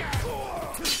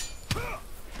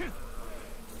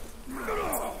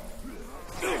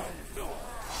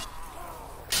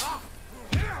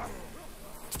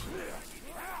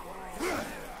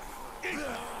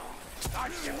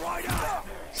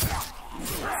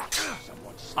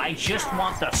 I just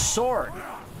want the sword.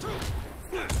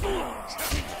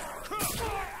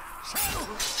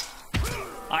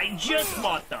 I just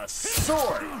want the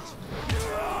sword.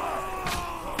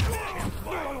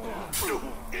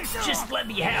 Just let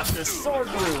me have the sword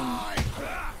room.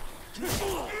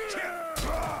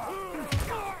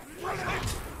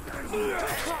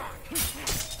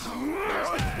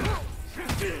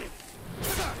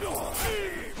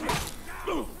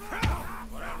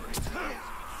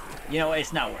 You know,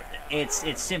 it's not worth it.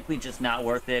 It's simply just not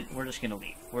worth it. We're just gonna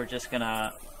leave. We're just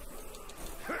gonna...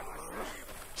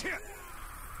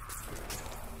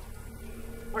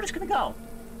 We're just gonna go.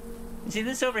 You see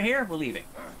this over here? We're leaving.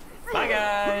 Bye,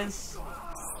 guys.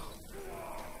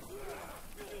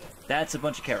 That's a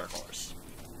bunch of Caragors.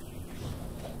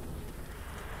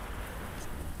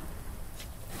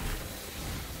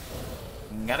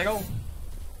 Gotta go.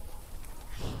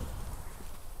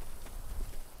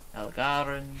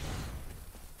 Elgarin.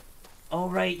 Oh,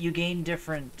 right, you gain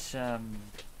different, The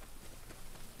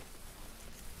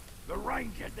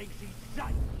ranger thinks he's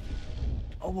safe.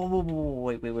 Oh, whoa,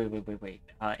 wait.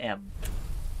 M.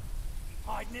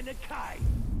 Hiding in a cave.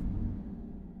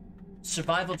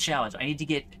 Survival challenge. I need to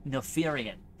get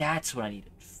Nilfgaard. That's what I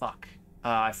needed. Fuck.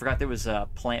 I forgot there was a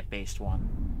plant-based one.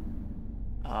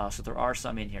 So there are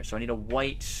some in here. So I need a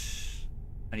white...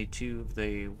 I need 2 of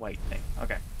the white thing.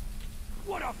 Okay.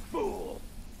 What a fool!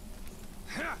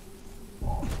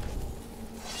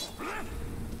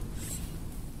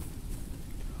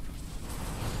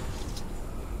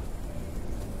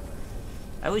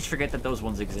 I always forget that those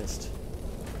ones exist.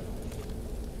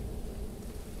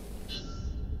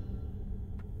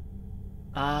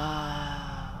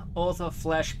 Oath of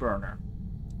Fleshburner.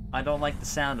 I don't like the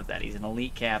sound of that. He's an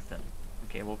elite captain.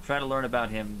 Okay, we'll try to learn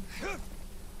about him.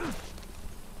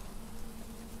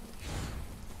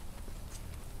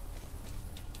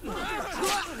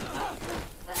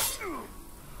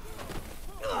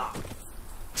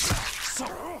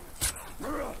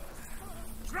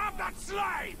 Grab that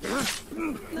slave!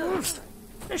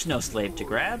 There's no slave to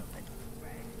grab.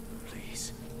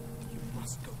 Please, you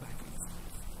must go back.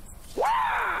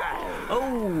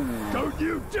 Oh! Don't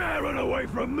you dare run away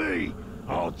from me!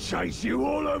 I'll chase you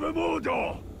all over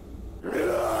Mordor!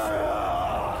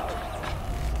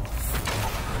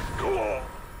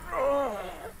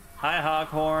 Hi,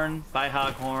 Hoghorn. Bye,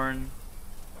 Hoghorn.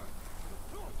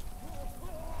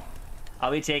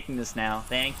 I'll be taking this now.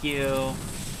 Thank you.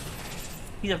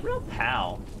 He's a real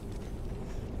pal.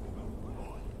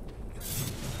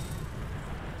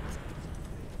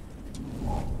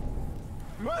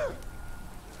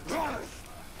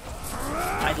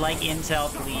 I'd like intel,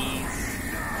 please.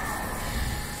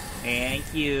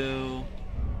 Thank you.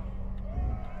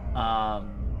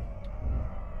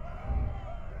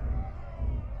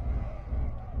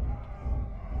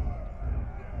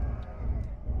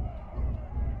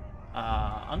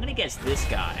 I'm gonna guess this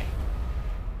guy.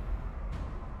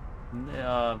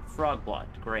 Frogblood,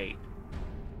 great.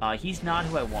 He's not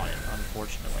who I wanted,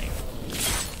 unfortunately.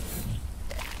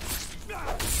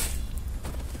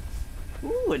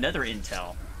 Ooh, another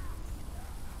intel.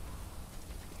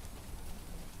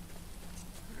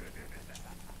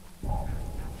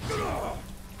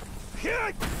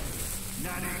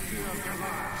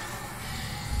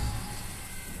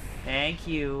 Thank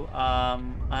you.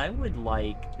 I would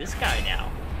like this guy now.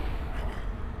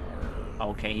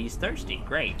 Okay, he's thirsty.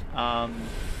 Great.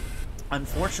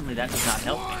 Unfortunately, that does not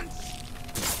help me.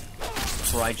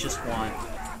 For I just want...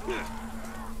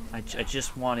 I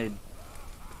just wanted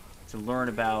to learn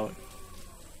about...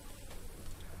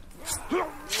 Just give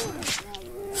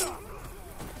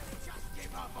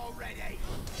up already!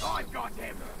 I've got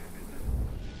him!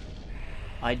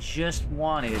 I just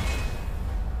wanted...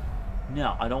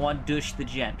 No, I don't want Dush the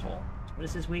Gentle. What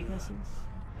is his weaknesses?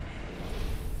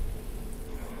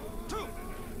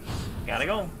 Gotta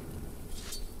go.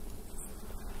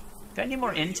 Got any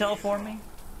more intel for me,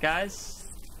 guys?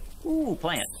 Ooh,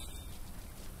 plant.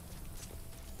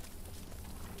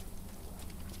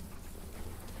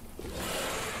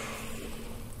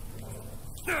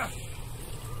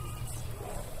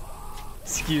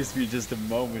 Excuse me just a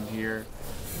moment here.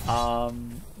 I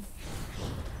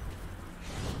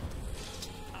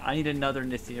need another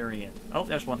Nithirian. Oh,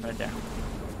 there's one right there.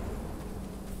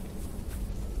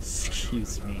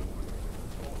 Excuse me.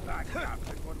 That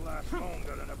captain would last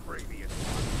longer than a previous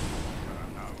one.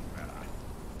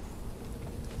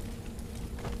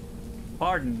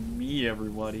 Pardon me,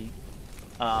 everybody.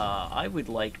 I would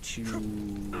like to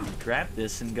grab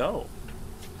this and go.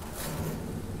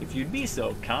 If you'd be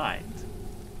so kind.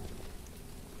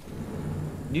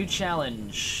 New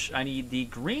challenge. I need the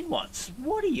green ones.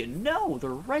 What do you know?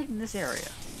 They're right in this area.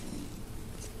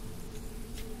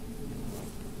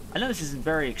 I know this isn't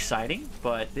very exciting,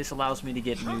 but this allows me to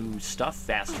get new stuff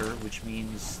faster, which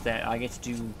means that I get to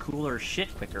do cooler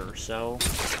shit quicker, so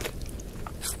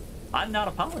I'm not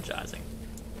apologizing.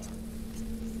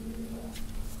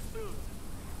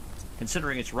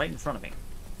 Considering it's right in front of me.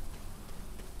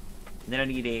 And then I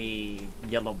need a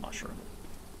yellow mushroom.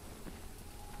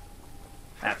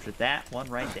 After that one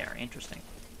right there. Interesting.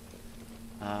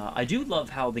 I do love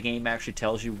how the game actually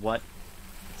tells you what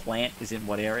plant is in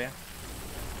what area.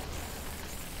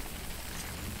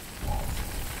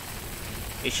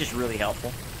 It's just really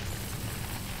helpful.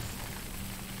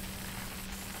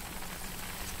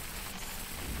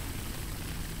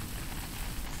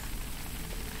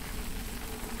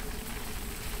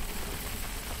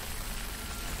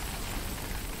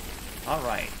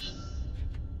 Alright.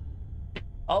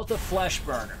 Oh, the flesh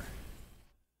burner.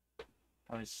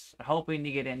 I was hoping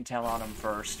to get intel on him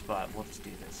first, but we'll just do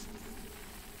this.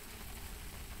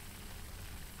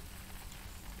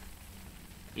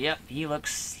 Yep, he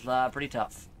looks pretty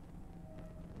tough.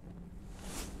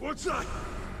 What's that?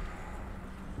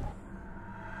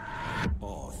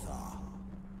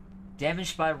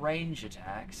 Damaged by range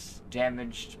attacks.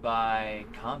 Damaged by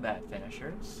combat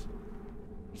finishers.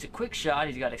 He's a quick shot,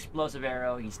 he's got explosive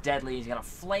arrow, he's deadly, he's got a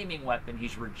flaming weapon,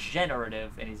 he's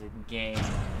regenerative, and he's a game.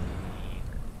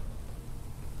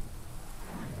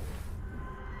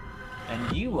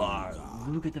 And you are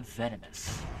Luca the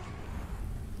Venomous.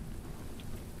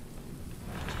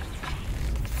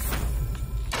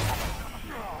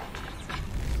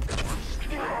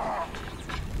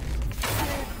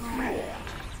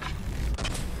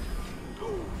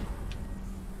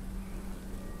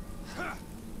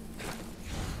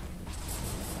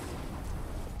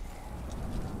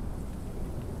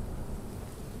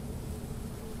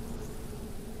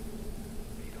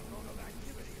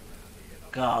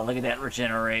 God, look at that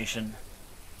regeneration.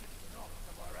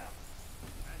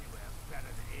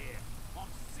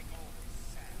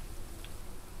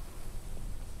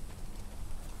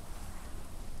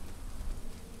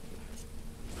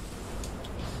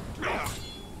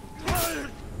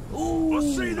 Ooh, I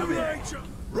see the ranger!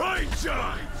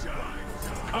 Ranger!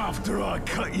 After I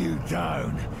cut you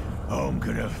down, I'm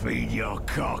gonna feed your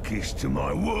carcass to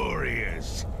my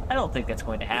warriors. I don't think that's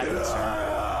going to happen,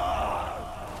 sir.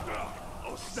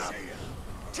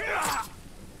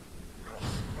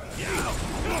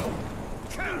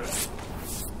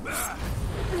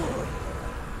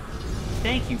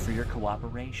 Thank you for your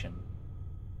cooperation.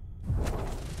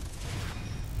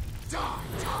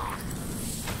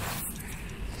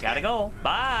 Gotta go.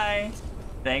 Bye.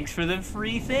 Thanks for the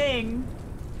free thing.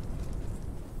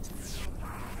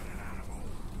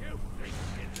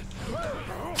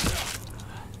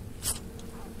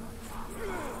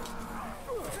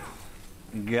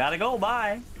 Gotta go.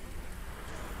 Bye.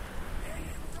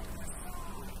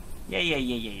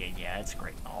 Yeah. It's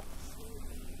great and all.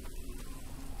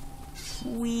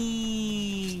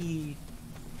 Sweet.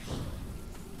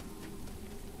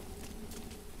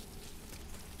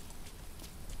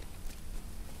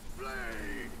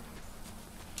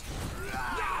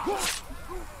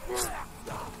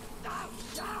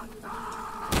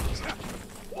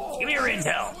 Give me your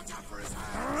intel.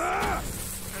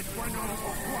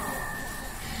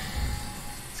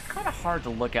 It's kind of hard to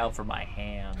look out for my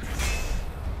hands.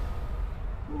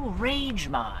 Ooh, rage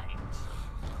mines.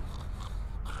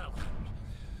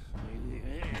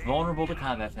 Vulnerable to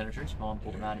combat finishers,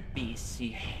 vulnerable to mounted beasts.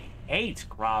 He hates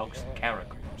Graugs and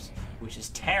Caragors, which is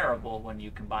terrible when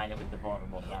you combine it with the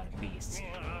vulnerable to mounted beasts.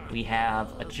 We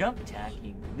have a jump attack.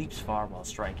 He leaps far while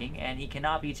striking, and he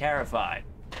cannot be terrified.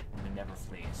 He never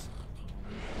flees.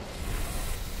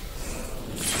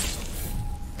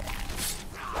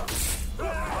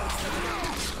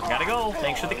 Gotta go.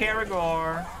 Thanks for the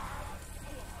Caragor.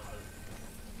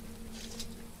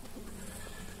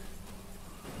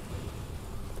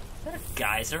 Is that a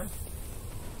geyser?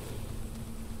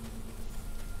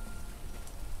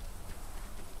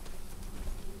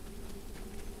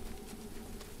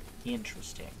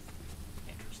 Interesting.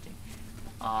 Interesting.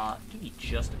 Give me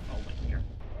just a moment here.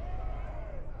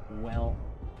 Well,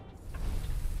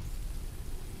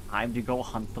 time to go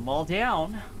hunt them all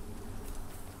down.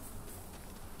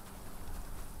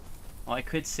 Oh, I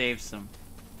could save some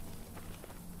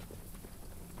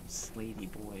slavey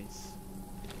boys.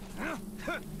 I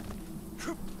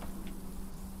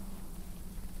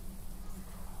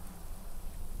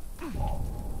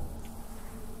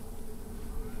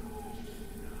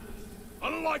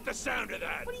don't like the sound of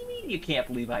that. What do you mean you can't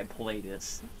believe I play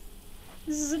this?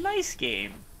 This is a nice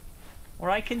game where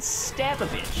I can stab a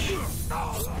bitch.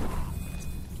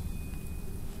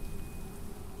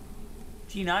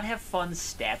 Do you not have fun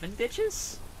stabbing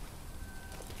bitches?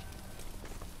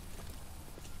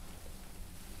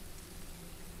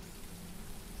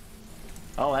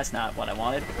 Oh, that's not what I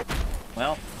wanted.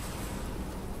 Well.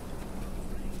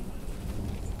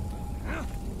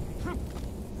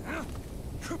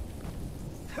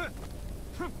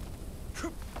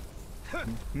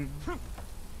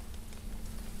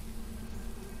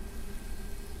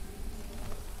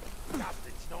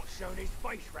 Bastard's not shown his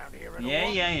face round here in a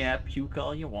while. Yeah. Puke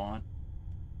all you want.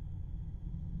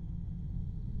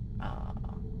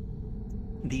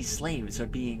 These slaves are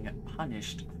being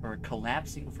punished for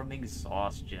collapsing from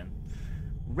exhaustion.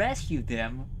 Rescue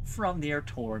them from their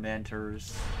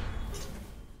tormentors.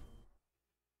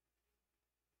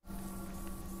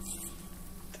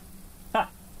 Ha!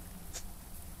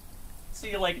 So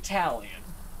you like Italian?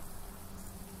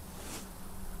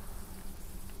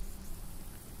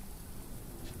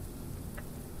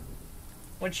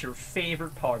 What's your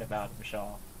favorite part about him,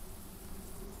 Shaw?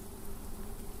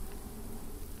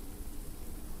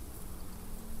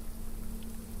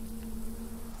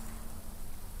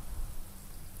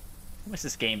 When was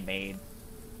this game made?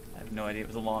 I have no idea. It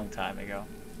was a long time ago.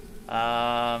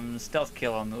 Stealth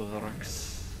kill on those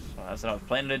orcs. Well, that's what I was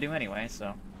planning to do anyway,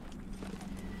 so.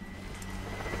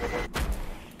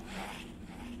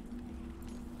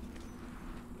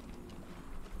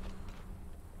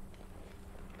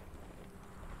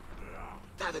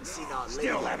 Haven't seen our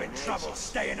Still having trouble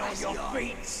staying on your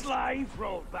feet, slave?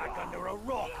 Rolled back under a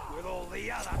rock with all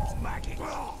the other maggots.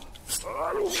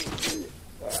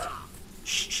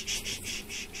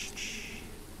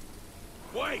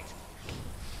 Wait!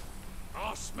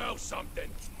 I smell something.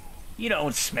 You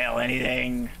don't smell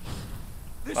anything.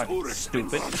 This Fucking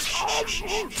stupid.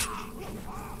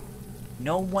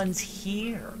 No one's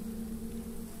here.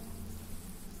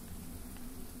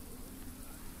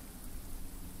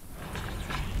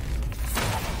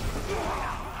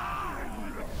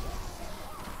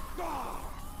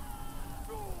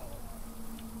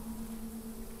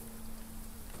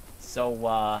 So,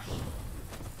 what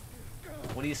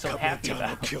are you so happy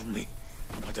about? Kill me.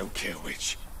 I don't care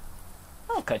which.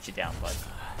 I'll cut you down, bud.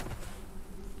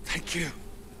 Thank you.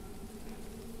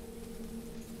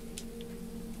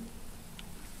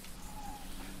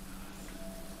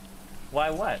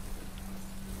 Why what?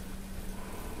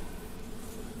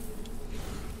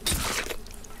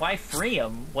 Why free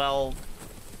him? Well,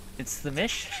 it's the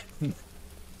mission.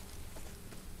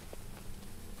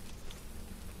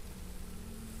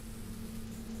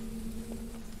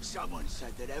 Someone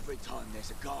said that every time there's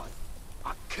a god,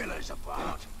 a killer's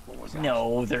about. What was that?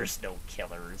 No, there's no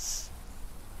killers.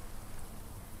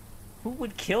 Who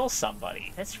would kill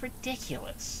somebody? That's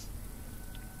ridiculous.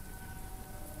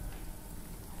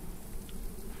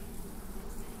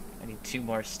 I need 2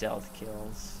 more stealth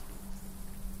kills.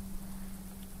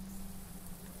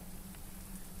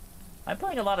 I'm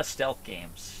playing a lot of stealth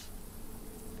games.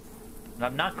 And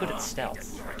I'm not good at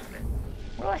stealth.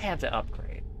 What do I have to upgrade?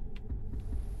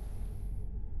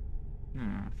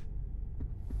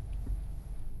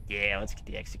 Yeah, let's get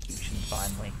the execution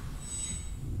finally.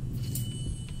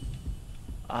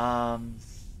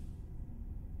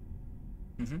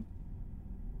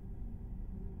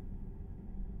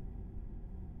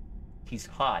 He's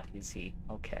hot, is he?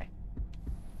 Okay.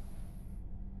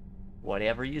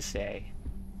 Whatever you say.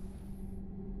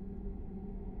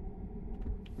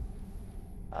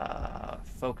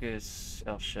 Focus,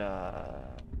 Elsha,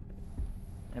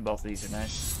 and both of these are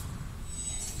nice.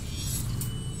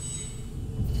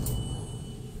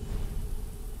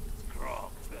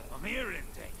 I'm hearing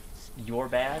things. You're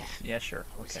bad? Yeah, sure.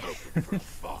 Okay. For a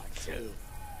fight, too.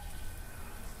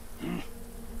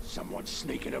 Someone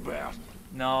sneaking about.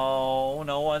 No,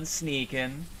 no one's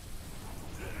sneaking.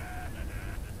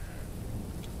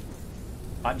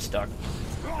 I'm stuck.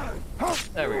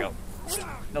 There we go.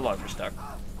 No longer stuck.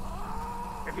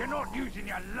 If you're not using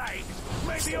your legs,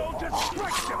 maybe I'll just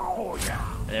stretch them for you.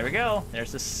 There we go.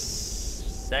 There's the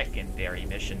secondary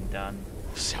mission done.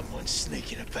 Someone's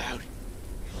sneaking about.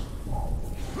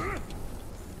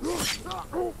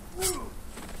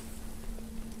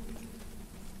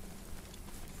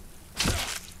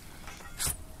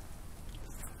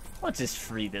 Let's just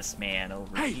free this man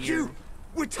over Hey, here. you!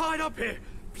 We're tied up here!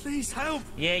 Please help!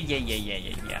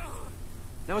 Yeah.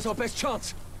 Now's our best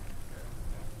chance.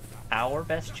 Our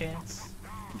best chance?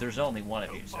 There's only one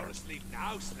of you, sir. Fall asleep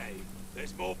now, slave.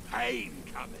 There's more pain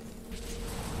coming.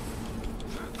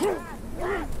 Did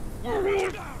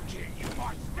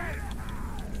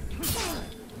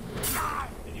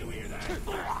you hear that?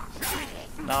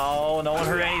 No, no one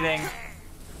heard anything.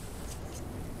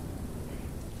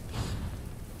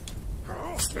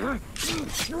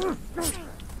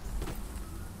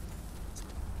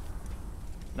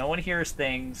 No one hears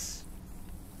things.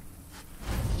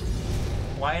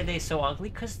 Why are they so ugly?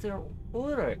 Because they're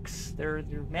Uruks. They're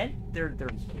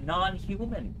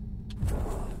non-human.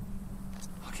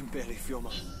 I can barely feel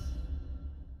my...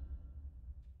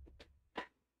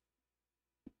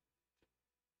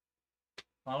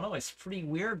 I don't know, it's pretty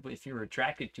weird if you're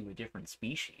attracted to a different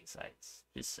species. I'm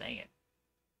just saying.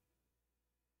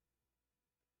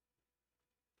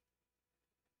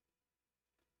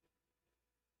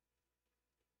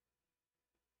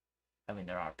 I mean,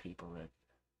 there are people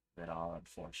that are,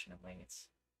 unfortunately.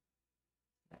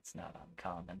 That's not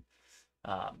uncommon.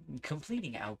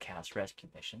 Completing outcast rescue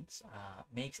missions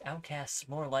makes outcasts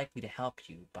more likely to help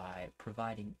you by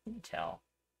providing intel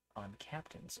on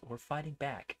captains or fighting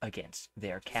back against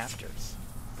their captors.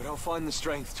 But I'll find the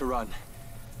strength to run.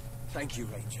 Thank you,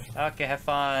 Ranger. Okay, have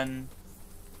fun.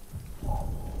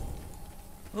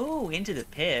 Ooh, into the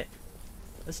pit.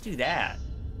 Let's do that.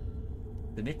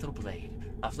 The Mithril Blade.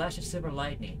 A flash of silver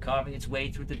lightning carving its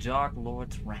way through the Dark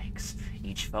Lord's ranks.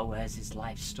 Each foe has his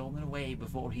life stolen away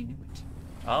before he knew it.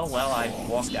 Oh, well, I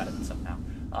walked out of it somehow.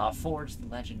 Forged the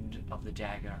legend of the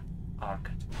dagger,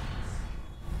 Arcot.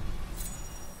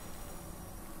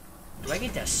 Do I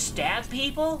get to stab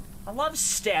people? I love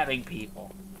stabbing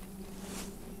people.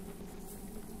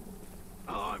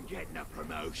 I'm getting a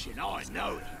promotion, I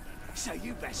know it. So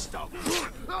you best stop.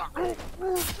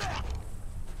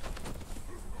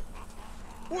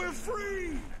 We're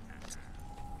free!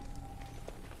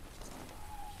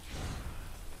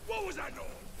 What was that noise?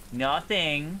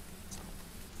 Nothing.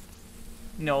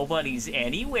 Nobody's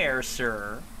anywhere,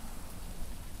 sir.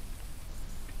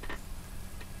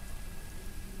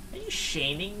 Are you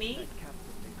shaming me?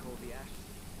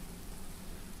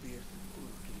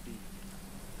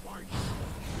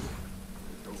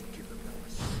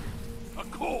 A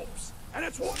corpse! And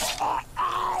it's what...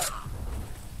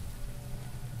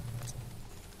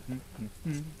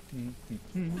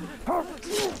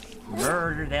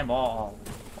 Murder them all.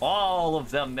 All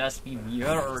of them must be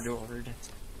murdered.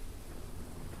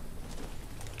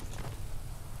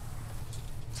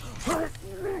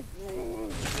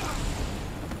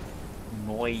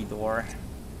 Mordor.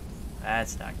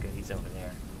 That's not good. He's over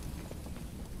there.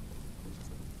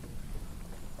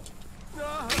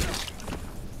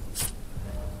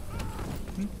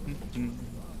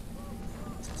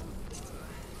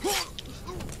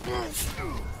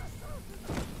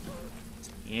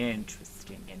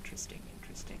 Interesting.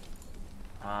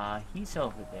 He's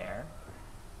over there.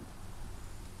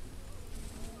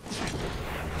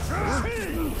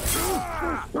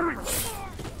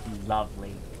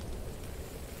 Lovely.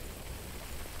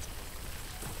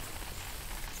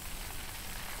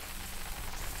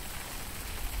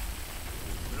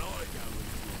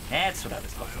 That's what I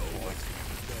was looking for.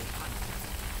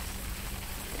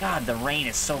 God, the rain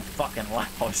is so fucking loud.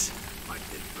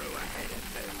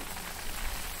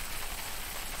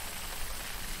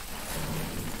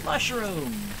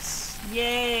 Mushrooms!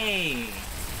 Yay!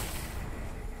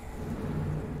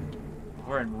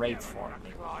 We're in rape form.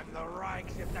 Climb the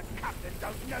ranks if the captain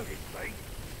don't notice me.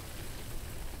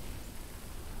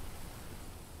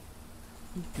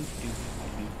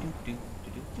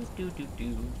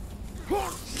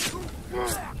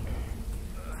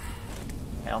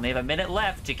 I only have a minute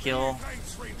left to kill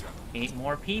 8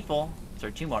 more people.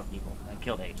 Sorry, 2 more people. I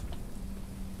killed 8.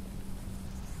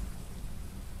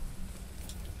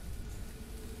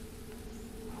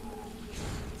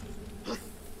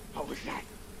 What was that?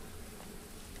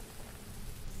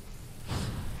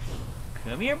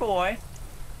 Come here, boy.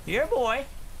 Here, boy.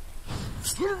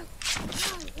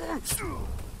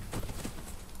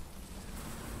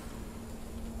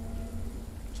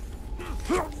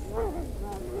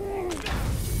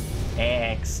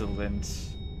 Excellent.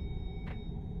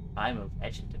 I'm a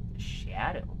legend of the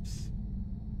shadows.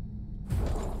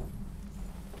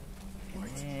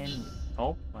 And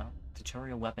oh well,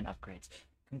 tutorial weapon upgrades.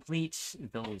 Complete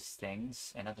those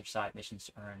things and other side missions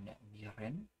to earn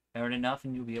Mirin. Earn enough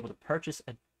and you'll be able to purchase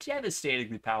a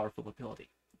devastatingly powerful ability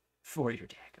for your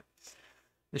dagger.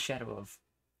 The Shadow of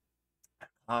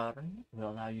Arn will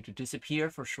allow you to disappear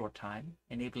for a short time,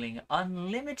 enabling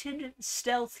unlimited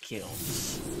stealth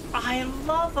kills. I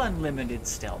love unlimited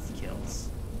stealth kills.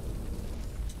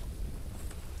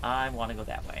 I want to go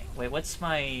that way. Wait, what's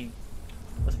my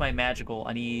magical?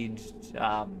 I need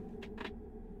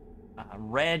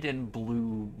red and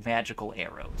blue magical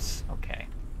arrows. Okay.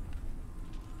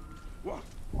 What?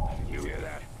 You hear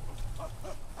that?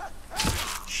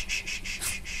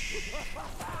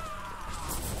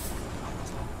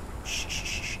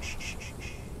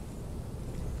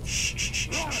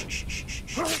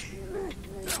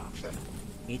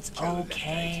 It's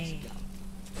okay.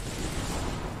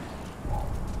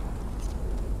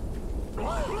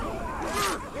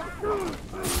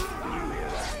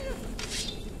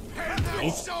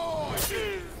 It's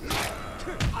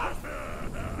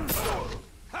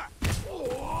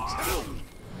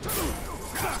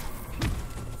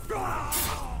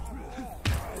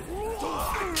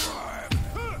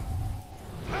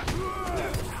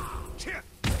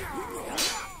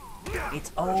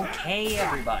It's okay,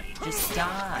 everybody. Just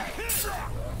die.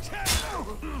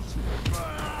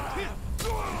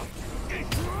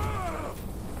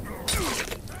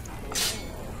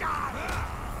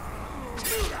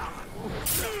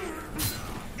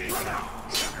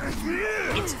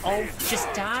 It's oh,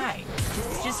 just die.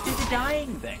 Just do the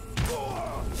dying thing.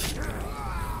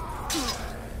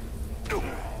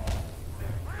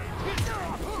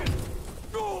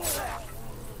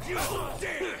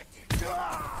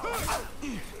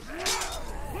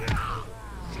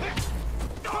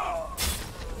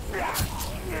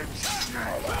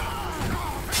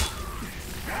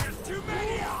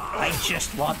 I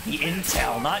just want the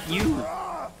intel, not you.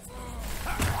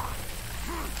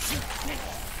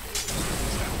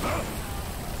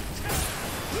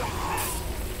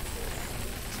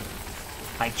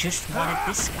 I just wanted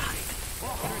this guy.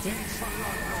 That's it.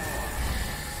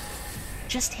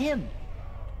 Just him.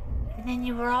 And then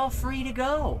you were all free to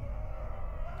go.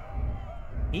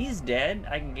 He's dead.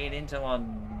 I can gain intel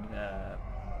on the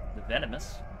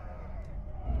Venomous.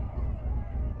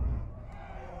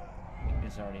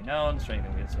 Weakness already known. Strength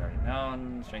and weakness already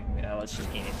known. Strength and weakness. Let's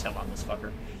just gain intel on this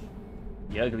fucker.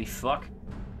 You ugly fuck.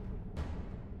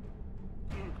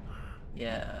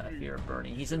 Yeah, fear of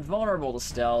burning. He's invulnerable to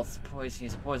stealth.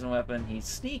 He's a poison weapon. He's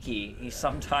sneaky. He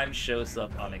sometimes shows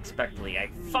up unexpectedly. I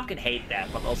fucking hate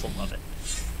that, but also love it.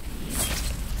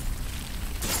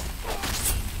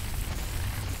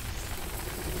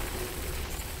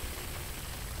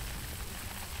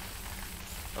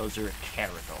 Those are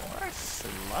Caradors.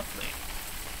 Lovely.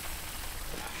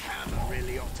 The hammer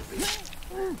really ought to be.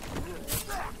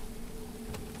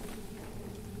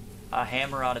 A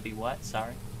hammer ought to be what?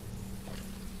 Sorry.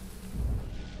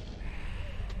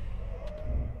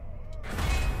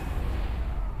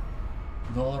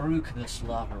 Golruk the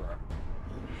Slaughterer.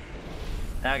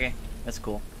 Okay, that's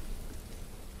cool.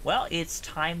 Well, it's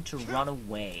time to run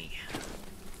away.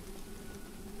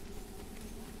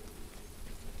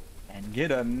 And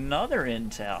get another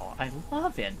intel. I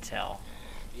love intel.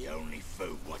 The only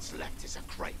food what's left is a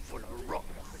crate full of rotten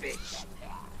fish.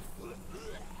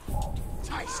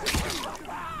 Taste it.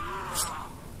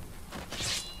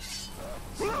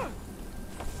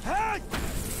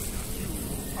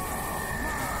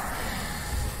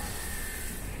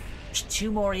 There's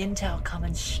 2 more intel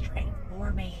coming straight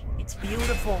for me. It's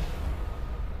beautiful.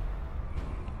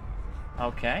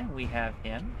 Okay, we have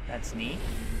him. That's neat.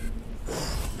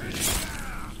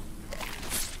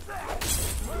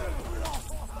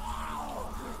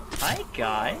 Hi,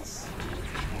 guys.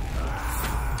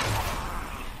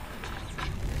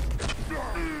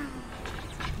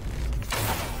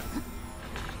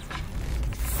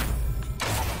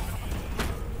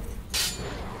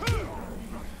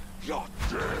 You're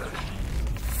dead.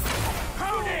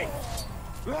 Howdy!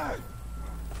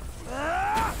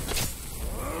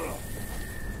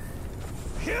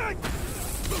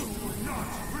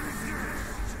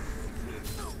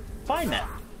 Find that.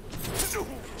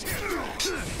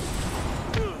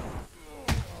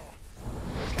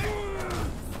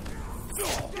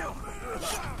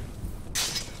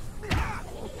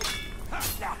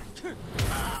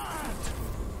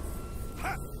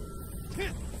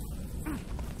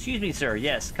 Excuse me, sir.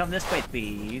 Yes, come this way,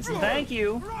 please. Thank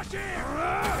you.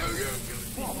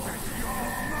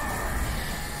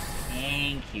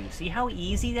 Thank you. See how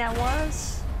easy that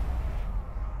was?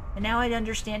 And now I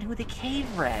understand who the cave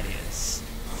rat is.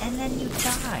 And then you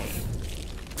die.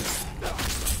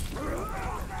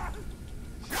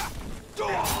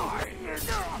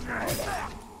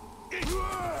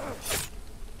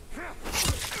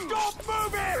 Stop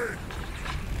moving!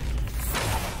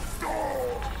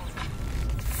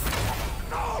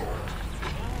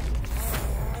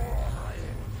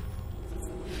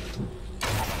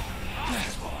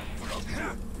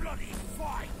 Bloody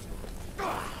fight!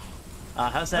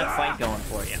 How's that fight going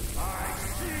for you?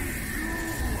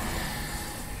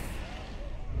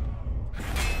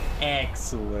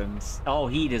 Excellent. Oh,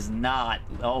 he does not.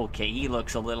 Okay, he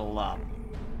looks a little,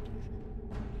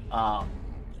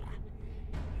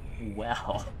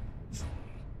 well.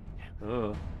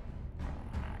 Ugh.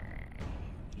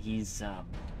 He's,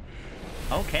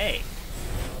 okay.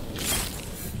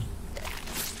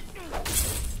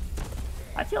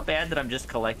 I feel bad that I'm just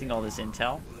collecting all this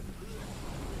intel.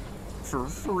 For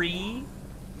free?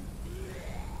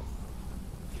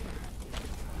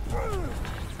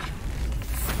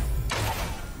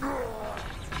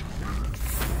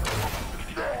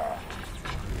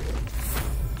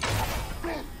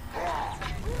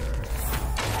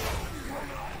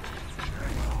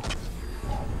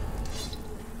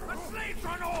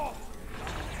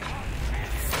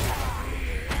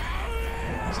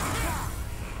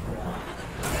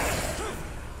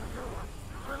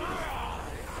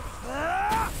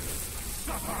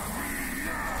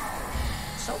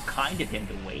 Of him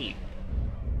to wait.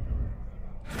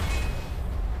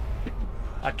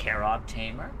 A Karog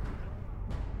tamer.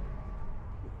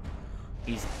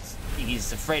 He's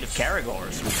afraid of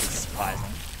Caragors, which is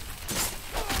surprising.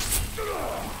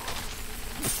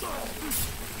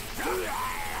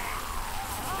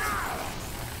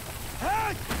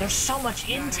 There's so much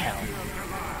intel.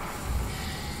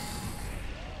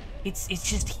 It's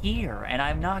just here, and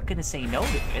I'm not gonna say no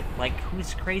to it. Like,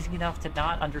 who's crazy enough to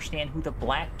not understand who the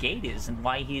Black Gate is and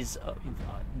why he's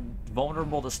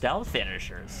vulnerable to stealth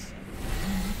finishers?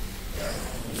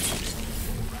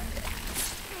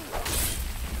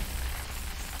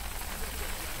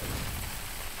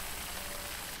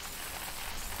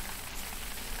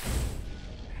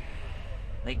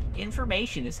 Like,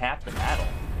 information is half the battle.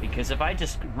 Because if I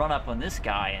just run up on this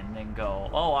guy and then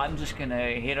go, oh, I'm just gonna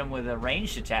hit him with a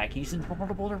ranged attack, he's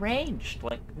invulnerable to ranged.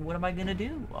 Like, what am I gonna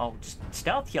do? Oh, just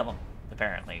stealth kill him,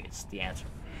 apparently, is the answer.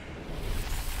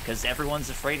 Because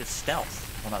everyone's afraid of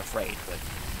stealth. Well, not afraid, but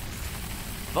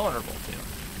vulnerable to.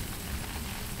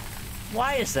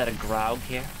 Why is that a Graug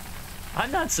here?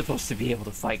 I'm not supposed to be able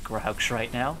to fight Graugs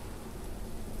right now.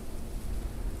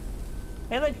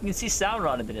 Hey, look, you can see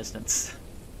Sauron in the distance.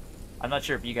 I'm not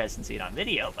sure if you guys can see it on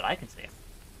video, but I can see it.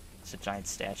 It's a giant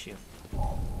statue.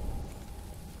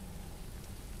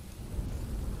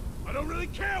 I don't really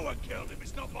care what killed him.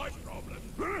 It's not my problem.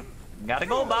 Gotta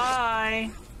go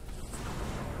by.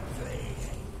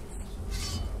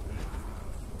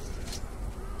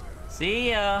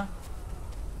 See ya.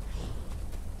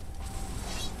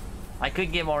 I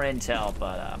could get more intel,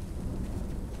 but,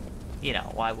 you know,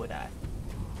 why would I?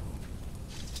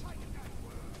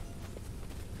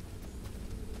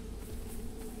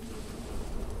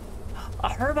 A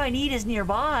herb I need is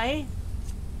nearby.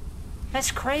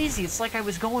 That's crazy. It's like I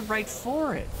was going right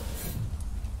for it.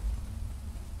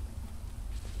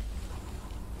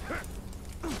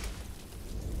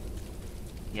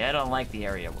 Yeah, I don't like the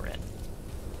area we're in.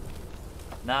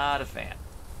 Not a fan.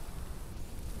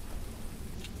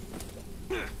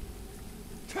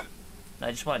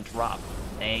 I just want to drop.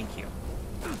 Thank you.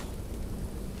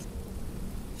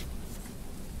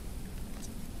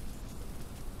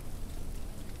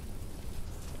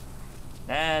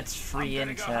 That's free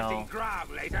intel.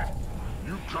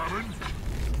 You coming?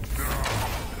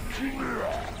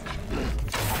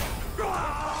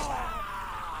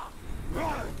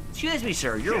 Excuse me,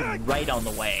 sir. You're right on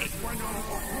the way.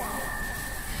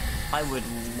 I would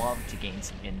love to gain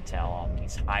some intel on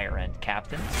these higher-end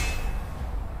captains.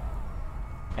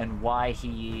 And why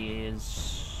he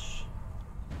is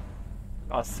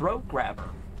a throat grabber.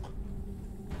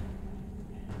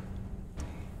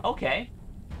 Okay.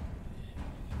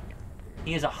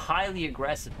 He has a highly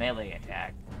aggressive melee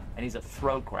attack, and he's a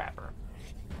throat grabber.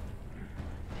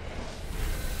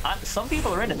 Some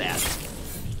people are into that.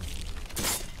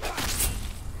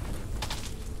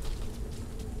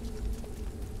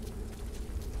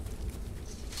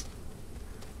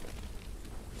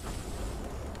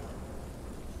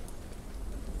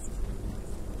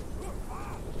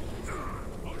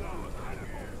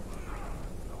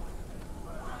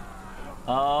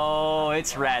 Oh,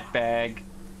 it's Ratbag.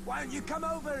 Why don't you come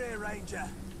over here, Ranger?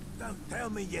 Don't tell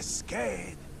me you're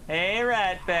scared. Hey,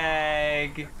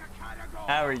 Ratbag.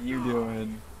 How are you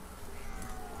doing?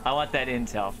 I want that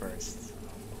intel first.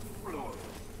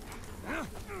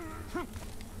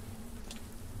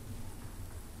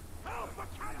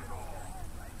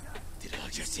 Did I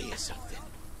just hear something.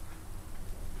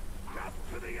 Up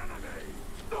to the enemy!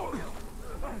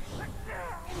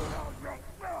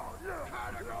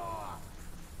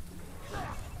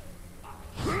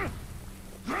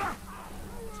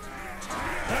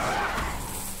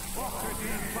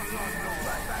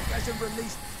 Hasn't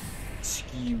released.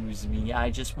 Excuse me, I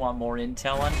just want more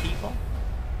intel on people.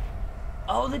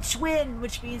 Oh, the twin,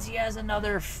 which means he has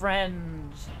another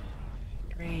friend.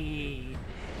 Great.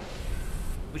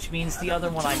 Which means the other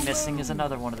one I'm missing is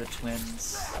another one of the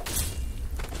twins.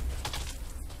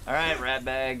 Alright,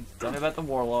 Ratbag, tell me about the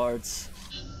warlords.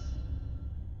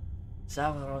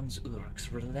 Sauron's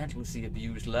Urks relentlessly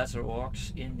abuse lesser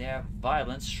orcs in their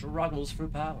violent struggles for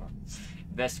power.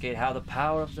 Investigate how the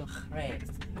power of the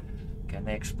Wraith can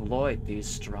exploit these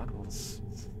struggles,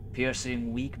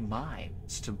 piercing weak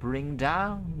minds to bring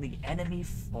down the enemy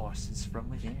forces from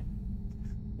within.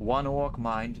 One orc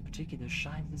mind in particular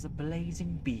shines as a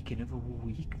blazing beacon of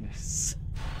weakness.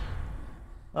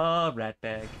 Oh,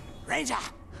 Ratbag. Ranger!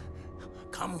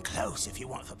 Come close if you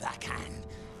want the Black Hand.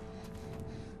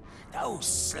 Those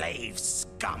slave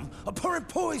scum are pouring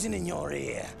poison in your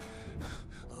ear.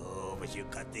 Oh, but you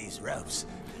cut these ropes.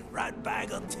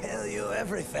 Ratbag will tell you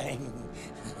everything.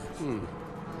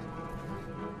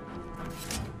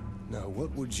 Now,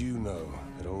 what would you know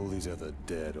that all these other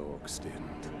dead orcs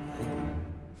didn't?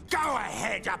 Go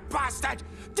ahead, you bastard!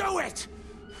 Do it!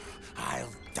 I'll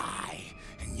die,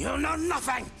 and you'll know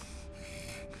nothing!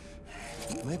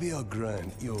 Maybe I'll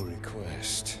grant your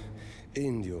request.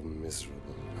 End your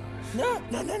miserable life. No.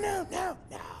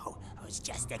 I was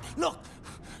just look,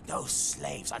 those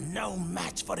slaves are no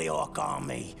match for the orc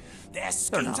army. Their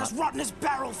skins as rotten as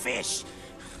barrel fish.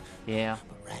 Yeah.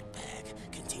 But Ratbag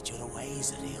can teach you the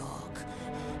ways of the orc.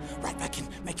 Ratbag can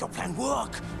make your plan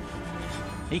work.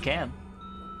 He can.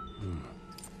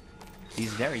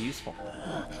 He's very useful.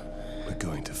 We're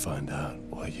going to find out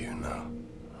what you know.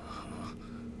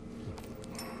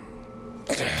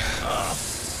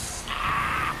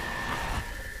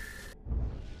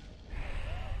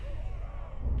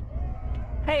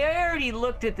 Hey, I already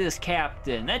looked at this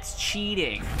captain. That's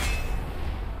cheating.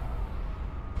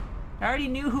 I already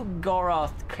knew who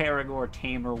Goroth Karagor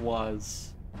Tamer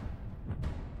was.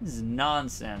 This is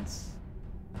nonsense.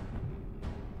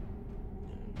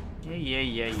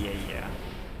 Yeah.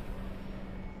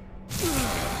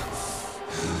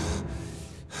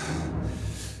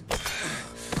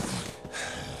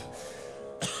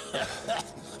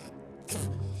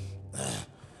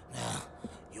 Now,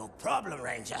 your problem,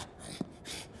 Ranger,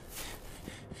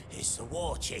 is the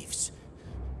war chiefs.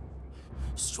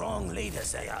 Strong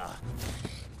leaders they are.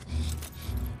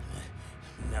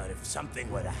 Now, if something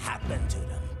were to happen to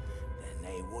them, then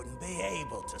they wouldn't be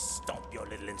able to stop your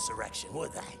little insurrection,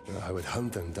 would they? I would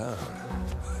hunt them down.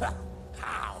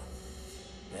 How?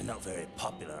 They're not very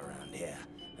popular around here,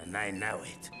 and they know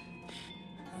it.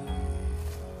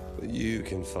 But you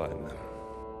can find them.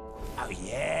 Oh,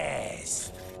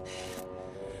 yes.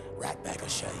 Ratbag will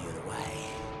show you the way.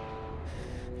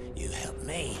 You help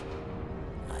me,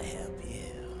 I help you.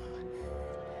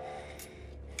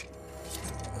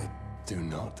 Do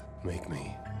not make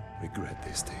me regret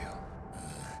this deal.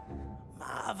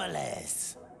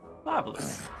 Marvelous.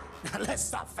 Marvelous. Now let's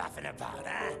stop faffing about,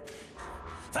 huh?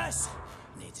 First,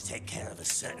 I need to take care of a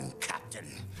certain captain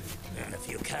and a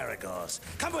few Karagors.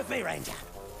 Come with me, Ranger.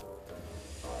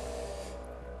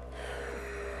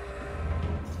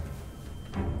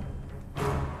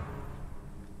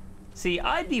 See,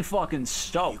 I'd be fucking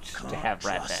stoked to have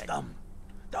Trust Ratbag. them.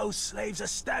 Those slaves will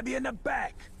stab you in the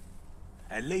back.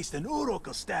 At least an Uruk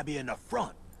will stab you in the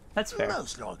front. That's fair.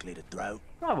 Most likely to throat.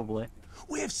 Probably.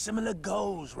 We have similar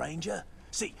goals, Ranger.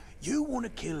 See, you want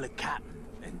to kill the captain,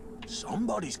 and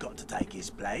somebody's got to take his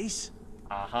place.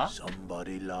 Uh-huh.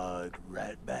 Somebody like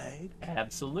Ratbag.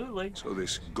 Absolutely. So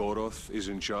this Goroth is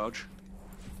in charge?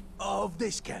 Of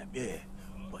this camp, yeah.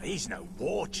 But he's no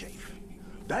war chief.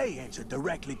 They answer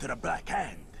directly to the Black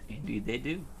Hand. Indeed they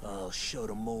do. I'll show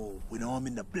them all when I'm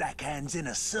in the Black Hand's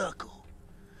inner circle.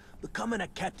 Becoming a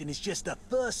captain is just the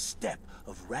first step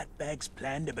of Ratbag's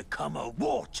plan to become a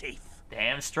war chief.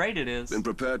 Damn straight it is. Been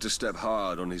prepared to step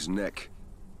hard on his neck.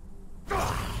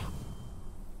 How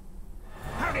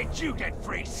did you get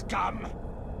free, scum?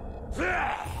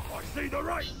 I see the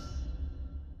right.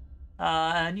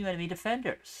 New enemy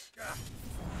defenders.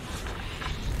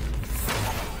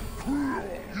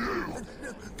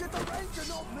 Get the Ranger,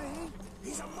 not me!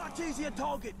 He's a much easier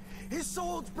target. His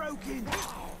sword's broken.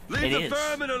 Leave the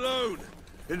vermin alone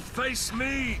and face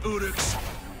me, Uruks.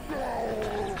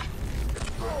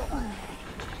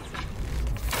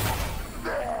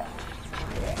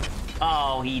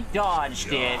 Oh, he dodged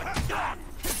it.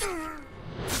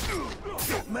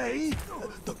 Me?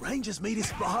 The Ranger's meat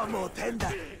is far more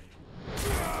tender.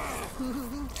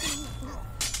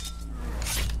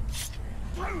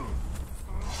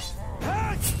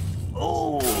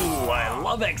 Oh, I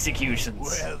love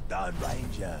executions. Well done,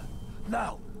 Ranger.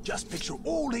 Now, just picture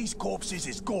all these corpses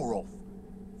as Gorov.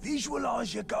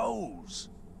 Visualize your goals.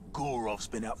 Gorov's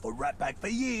been out for Ratbag for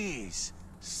years.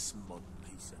 Smug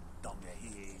piece of dung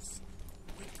he is.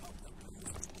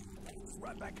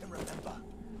 Ratbag can remember.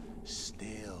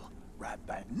 Still,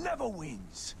 Ratbag never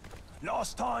wins.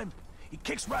 Last time, he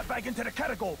kicks Ratbag into the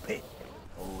Caragor pit.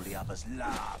 All the others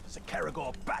laugh as the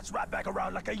Caragor bats Ratbag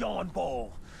around like a yarn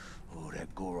ball. Oh,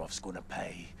 that Gorov's gonna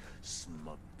pay.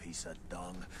 Smug piece of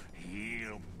dung.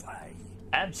 He'll pay.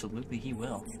 Absolutely, he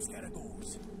will.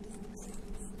 Caragors.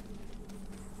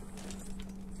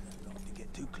 Not to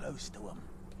get too close to him.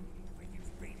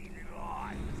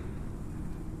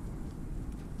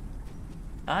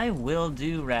 I will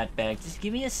do Ratbag. Just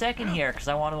give me a second here, because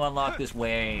I want to unlock this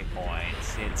waypoint.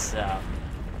 It's,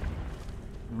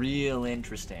 real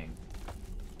interesting.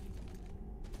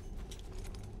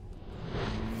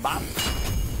 Bop.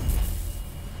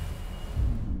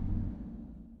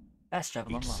 Fast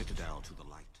travel unlocked. Citadel to the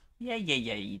light. Yeah,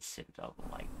 each Citadel to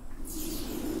the light.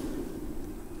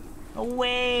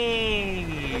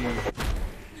 Away!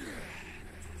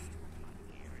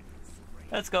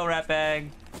 Let's go, Ratbag.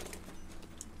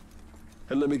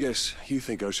 And let me guess, you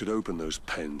think I should open those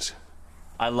pens?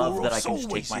 I love that I can Gorov's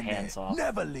just take my always in hands there. off.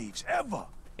 Never leaves, ever.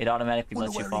 It automatically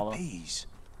Wonder lets you where follow. he pees.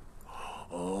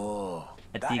 Oh,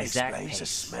 At that the exact explains the pace.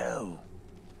 smell.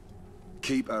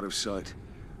 Keep out of sight.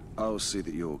 I'll see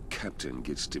that your captain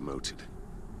gets demoted.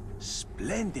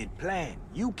 Splendid plan.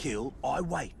 You kill, I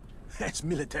wait. That's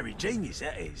military genius,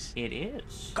 that is. It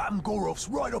is. Captain Gorov's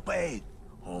right up ahead.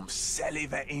 I'm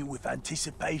salivating with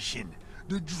anticipation.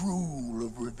 The drool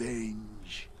of revenge.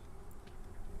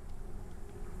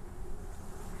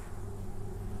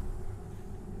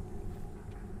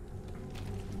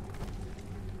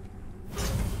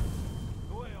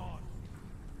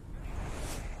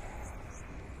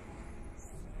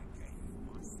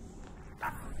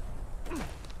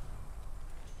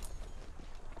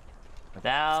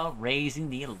 Without raising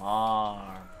the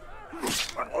alarm.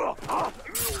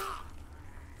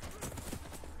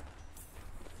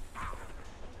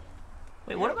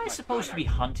 Wait, what am I supposed to be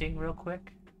hunting real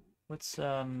quick? What's,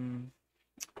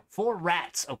 4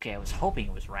 rats. Okay, I was hoping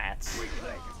it was rats.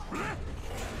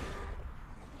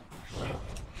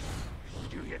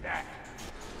 Do you that?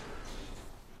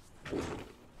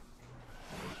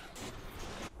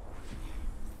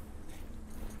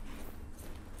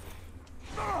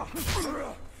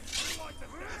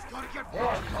 Gotta get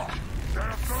back.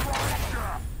 There's the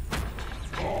Ranger.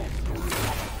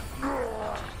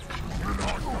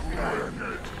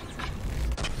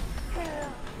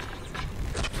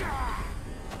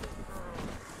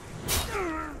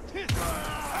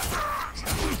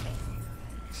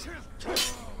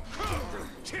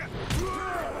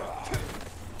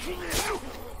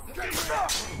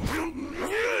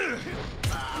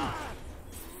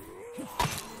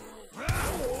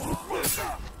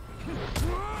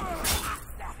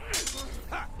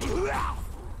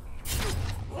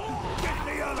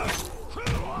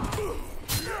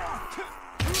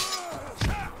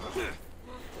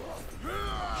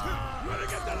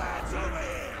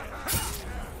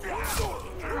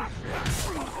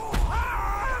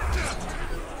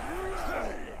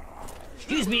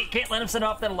 Excuse me, can't let him set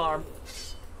off that alarm.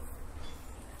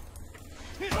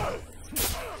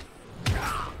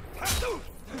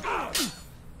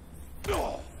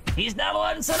 He's not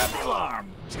allowed to set up the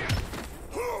alarm.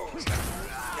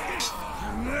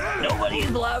 Nobody's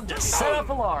allowed to set up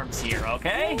alarms here,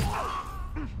 okay?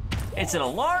 It's an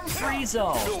alarm-free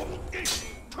zone.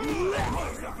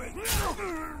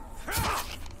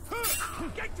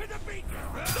 Get to the beat.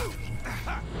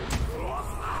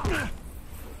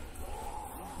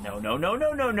 No, no, no,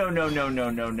 no, no, no, no, no, no,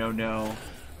 no, no, no.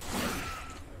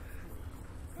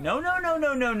 No, no, no,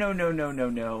 no, no, no, no, no, no,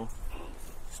 no.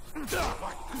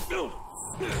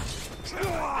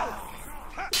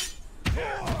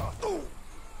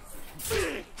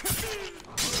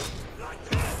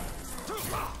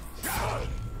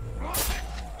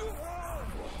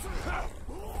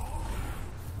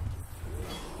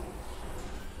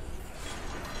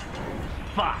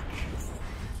 Fuck.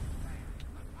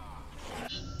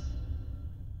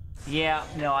 Yeah,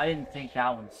 no, I didn't think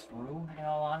that one through, in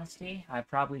all honesty. I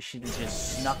probably should have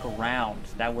just snuck around.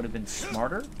 That would have been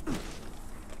smarter.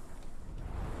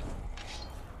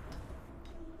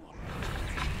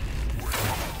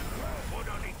 What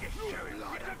on it,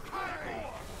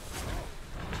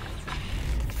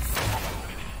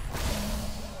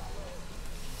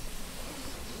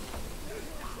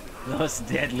 Those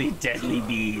deadly, deadly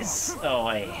bees. Oh,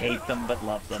 I hate them, but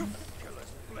love them.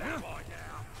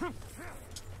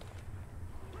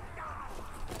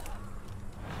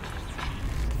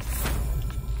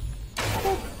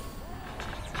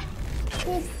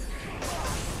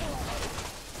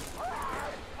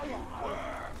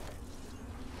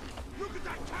 Look at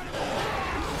that cannon!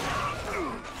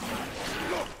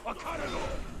 Look, a cannon!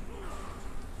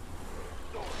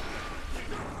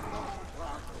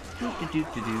 Do.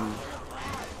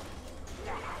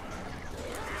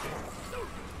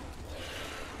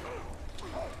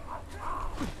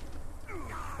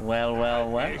 Well.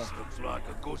 This looks like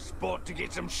a good spot to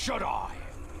get some shut-eye.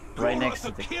 Right next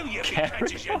to Goroth the will kill you if he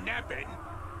catches you napping.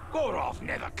 Goroth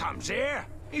never comes here.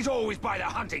 He's always by the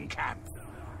hunting camp.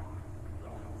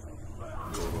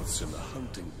 Goroth's in the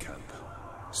hunting camp.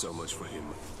 So much for him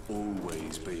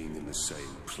always being in the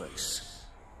same place.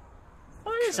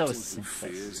 Why is so Captain who simple?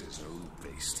 fears his own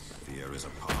beast. Fear is a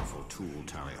powerful tool,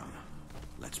 Talion.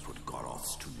 Let's put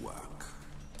Goroths to work.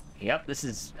 Yep, this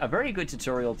is a very good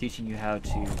tutorial teaching you how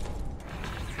to...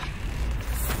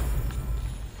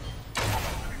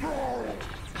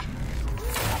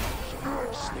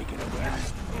 Sneaking around.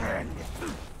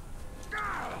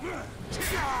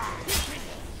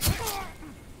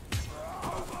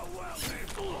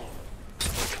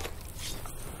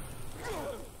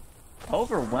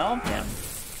 Overwhelm him?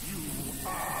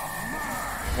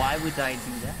 Why would I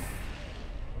do that?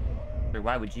 Or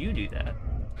why would you do that?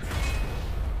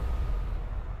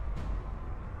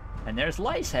 And there's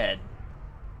Licehead,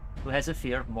 who has a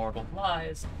fear of mortal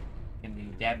flies, can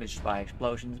be damaged by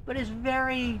explosions, but is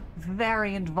very,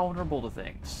 very invulnerable to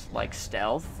things, like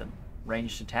stealth and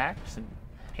ranged attacks, and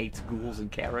hates ghouls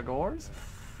and caragors.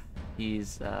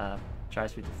 He's,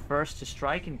 tries to be the first to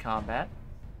strike in combat.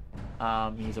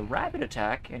 He's a rapid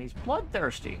attack, and he's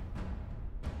bloodthirsty,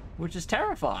 which is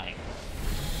terrifying.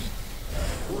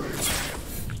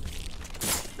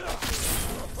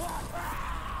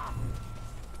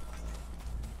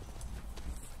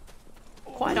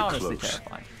 Quite honestly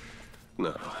terrifying.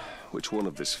 No. Which one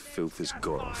of this filth is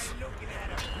Goroth?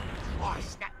 I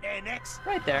snap their necks.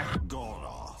 Right there.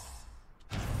 Goroth.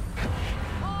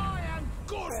 I am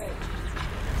Goroth.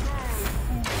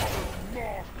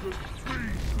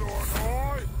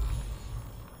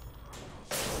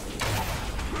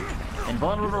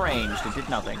 Invulnerable to ranged, it did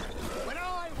nothing.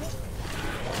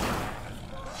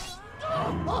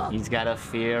 He's got a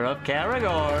fear of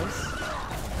caragors.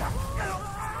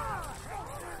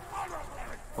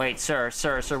 Wait, sir,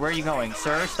 where are you going?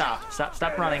 Sir,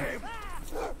 stop running.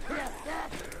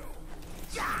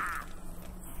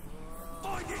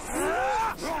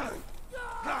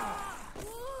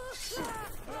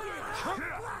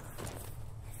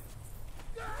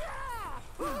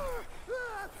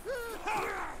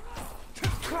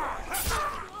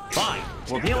 Fine,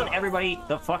 we'll deal with everybody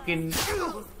the fucking...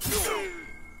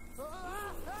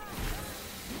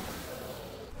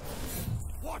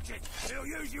 Watch it! He'll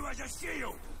use you as a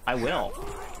shield! I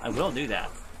will do that.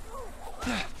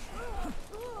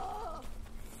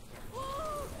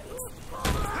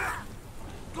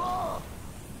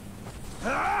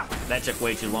 That took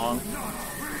way too long.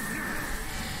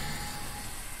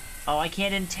 Oh, I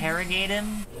can't interrogate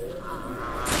him?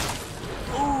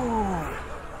 Ooh.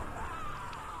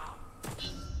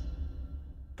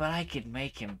 But I could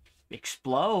make him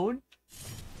explode.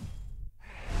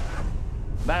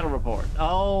 Battle report.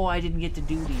 Oh, I didn't get to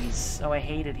do these. Oh, I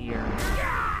hate it here.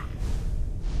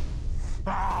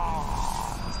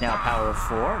 He's now power of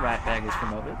 4. Ratbag is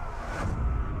promoted.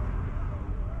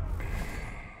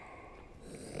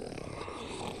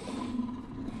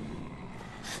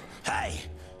 Hey,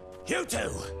 you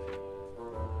two!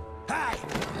 Hey!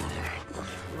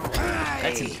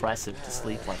 That's impressive to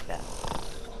sleep like that.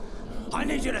 I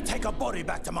need you to take a body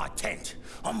back to my tent.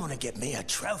 I'm gonna get me a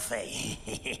trophy.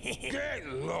 Get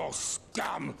lost,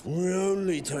 scum! We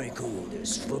only take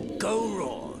orders from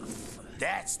Goroth.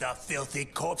 That's the filthy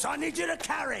corpse I need you to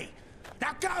carry.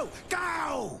 Now go!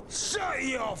 Go! Shut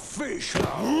your fish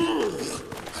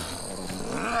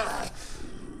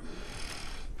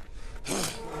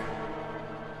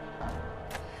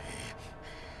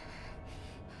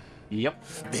Yep.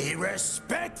 Be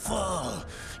respectful,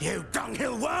 you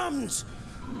dunghill worms!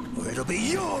 Or it'll be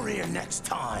your ear next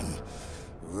time.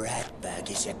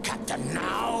 Ratbag is your captain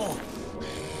now.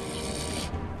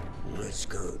 Let's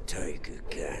go take a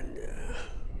gander.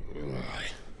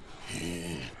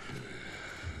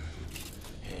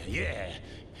 Yeah,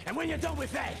 and when you're done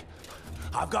with that,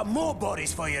 I've got more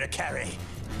bodies for you to carry.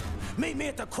 Meet me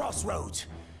at the crossroads.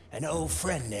 An old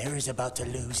friend there is about to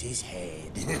lose his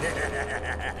head.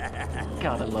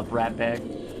 God, I love Ratbag.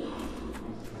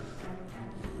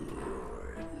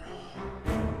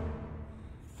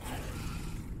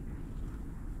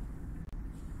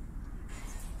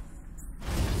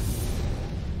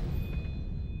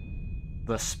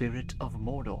 The Spirit of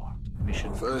Mordor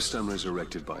mission. First I'm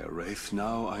resurrected by a wraith,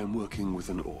 now I am working with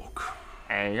an orc.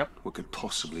 Yep. What could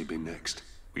possibly be next?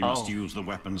 We must use the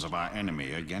weapons of our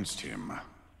enemy against him.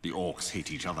 The orcs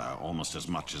hate each other almost as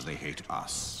much as they hate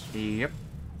us. Yep.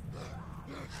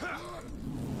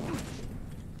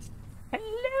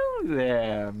 Hello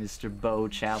there, Mr. Bow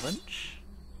Challenge.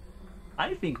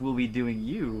 I think we'll be doing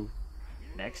you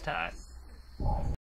next time.